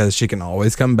LA because she can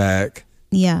always come back.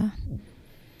 Yeah.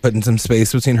 Putting some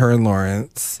space between her and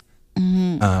Lawrence.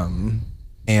 Mm-hmm.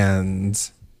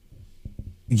 And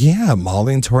yeah,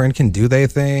 Molly and Torian can do their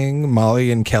thing.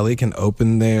 Molly and Kelly can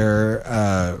open their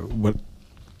what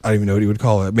I don't even know what you would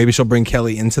call it. Maybe she'll bring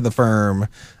Kelly into the firm.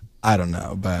 I don't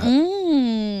know, but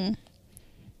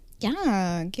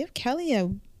yeah, give Kelly a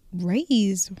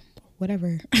raise,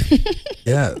 whatever.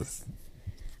 Yes.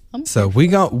 So we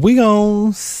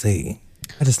gon' see.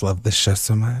 I just love this show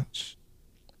so much.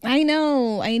 I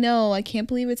know. I can't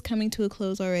believe it's coming to a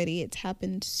close already. It's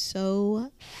happened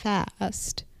so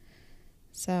fast.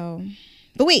 So,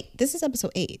 but wait, this is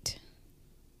episode 8.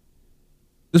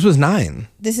 This was 9.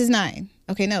 This is 9.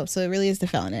 Okay, no, so it really is the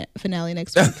finale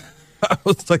next week. I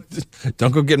was like,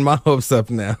 don't go getting my hopes up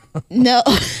now. No,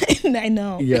 I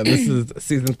know. Yeah, this is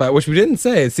season 5, which we didn't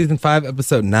say. It's season 5,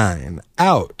 episode 9.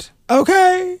 Out.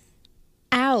 Okay.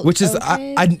 Out. Which is,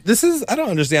 okay. I don't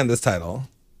understand this title.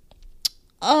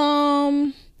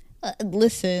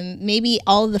 Listen, maybe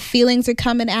all of the feelings are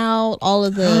coming out. All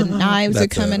of the knives are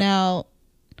coming out.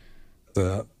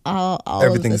 All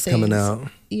everything's coming out.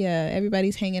 Yeah,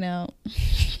 everybody's hanging out.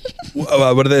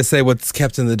 What do they say? What's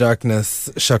kept in the darkness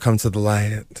shall come to the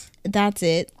light. That's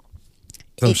it.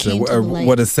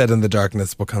 What is said in the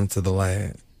darkness will come to the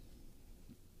light.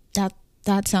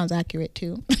 That sounds accurate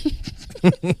too.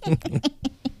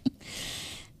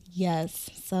 Yes.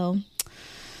 So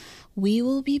we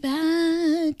will be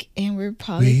back, and we're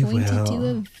probably going to do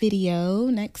a video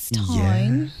next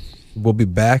time. Yeah. We'll be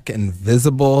back and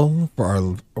visible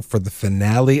for the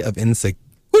finale of Insecure.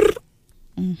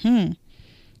 Mm-hmm.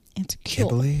 Insecure. Can't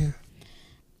believe.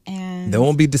 And then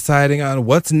we'll be deciding on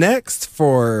what's next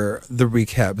for the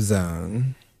recap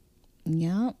zone.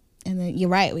 Yeah. And then you're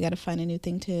right. We got to find a new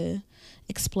thing to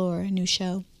explore, a new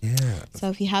show. Yeah. So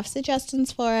if you have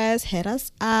suggestions for us, hit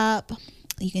us up.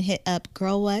 You can hit up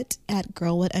GirlWhat at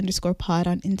girlwhat_pod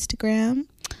on Instagram.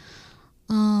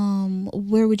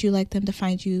 Where would you like them to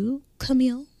find you,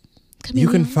 Camille? You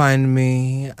can find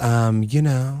me, via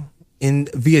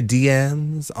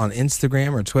DMs on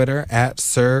Instagram or Twitter at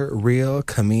Surreal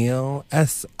Camille,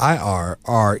 SIRREAL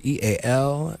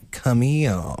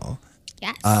Camille.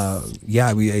 Yes.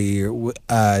 We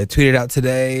tweeted out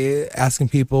today asking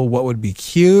people what would be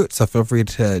cute. So feel free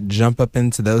to jump up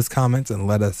into those comments and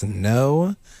let us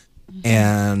know. Mm-hmm.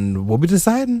 And we'll be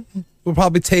deciding. We'll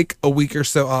probably take a week or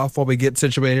so off while we get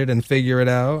situated and figure it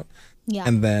out. Yeah.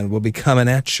 And then we'll be coming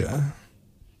at you.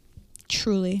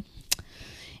 Truly.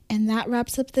 And that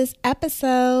wraps up this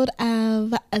episode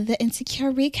of the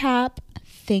Insecure Recap.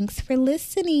 Thanks for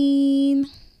listening.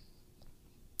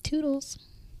 Toodles.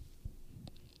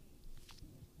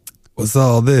 What's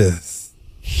all this?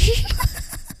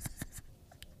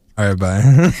 All right,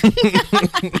 bye.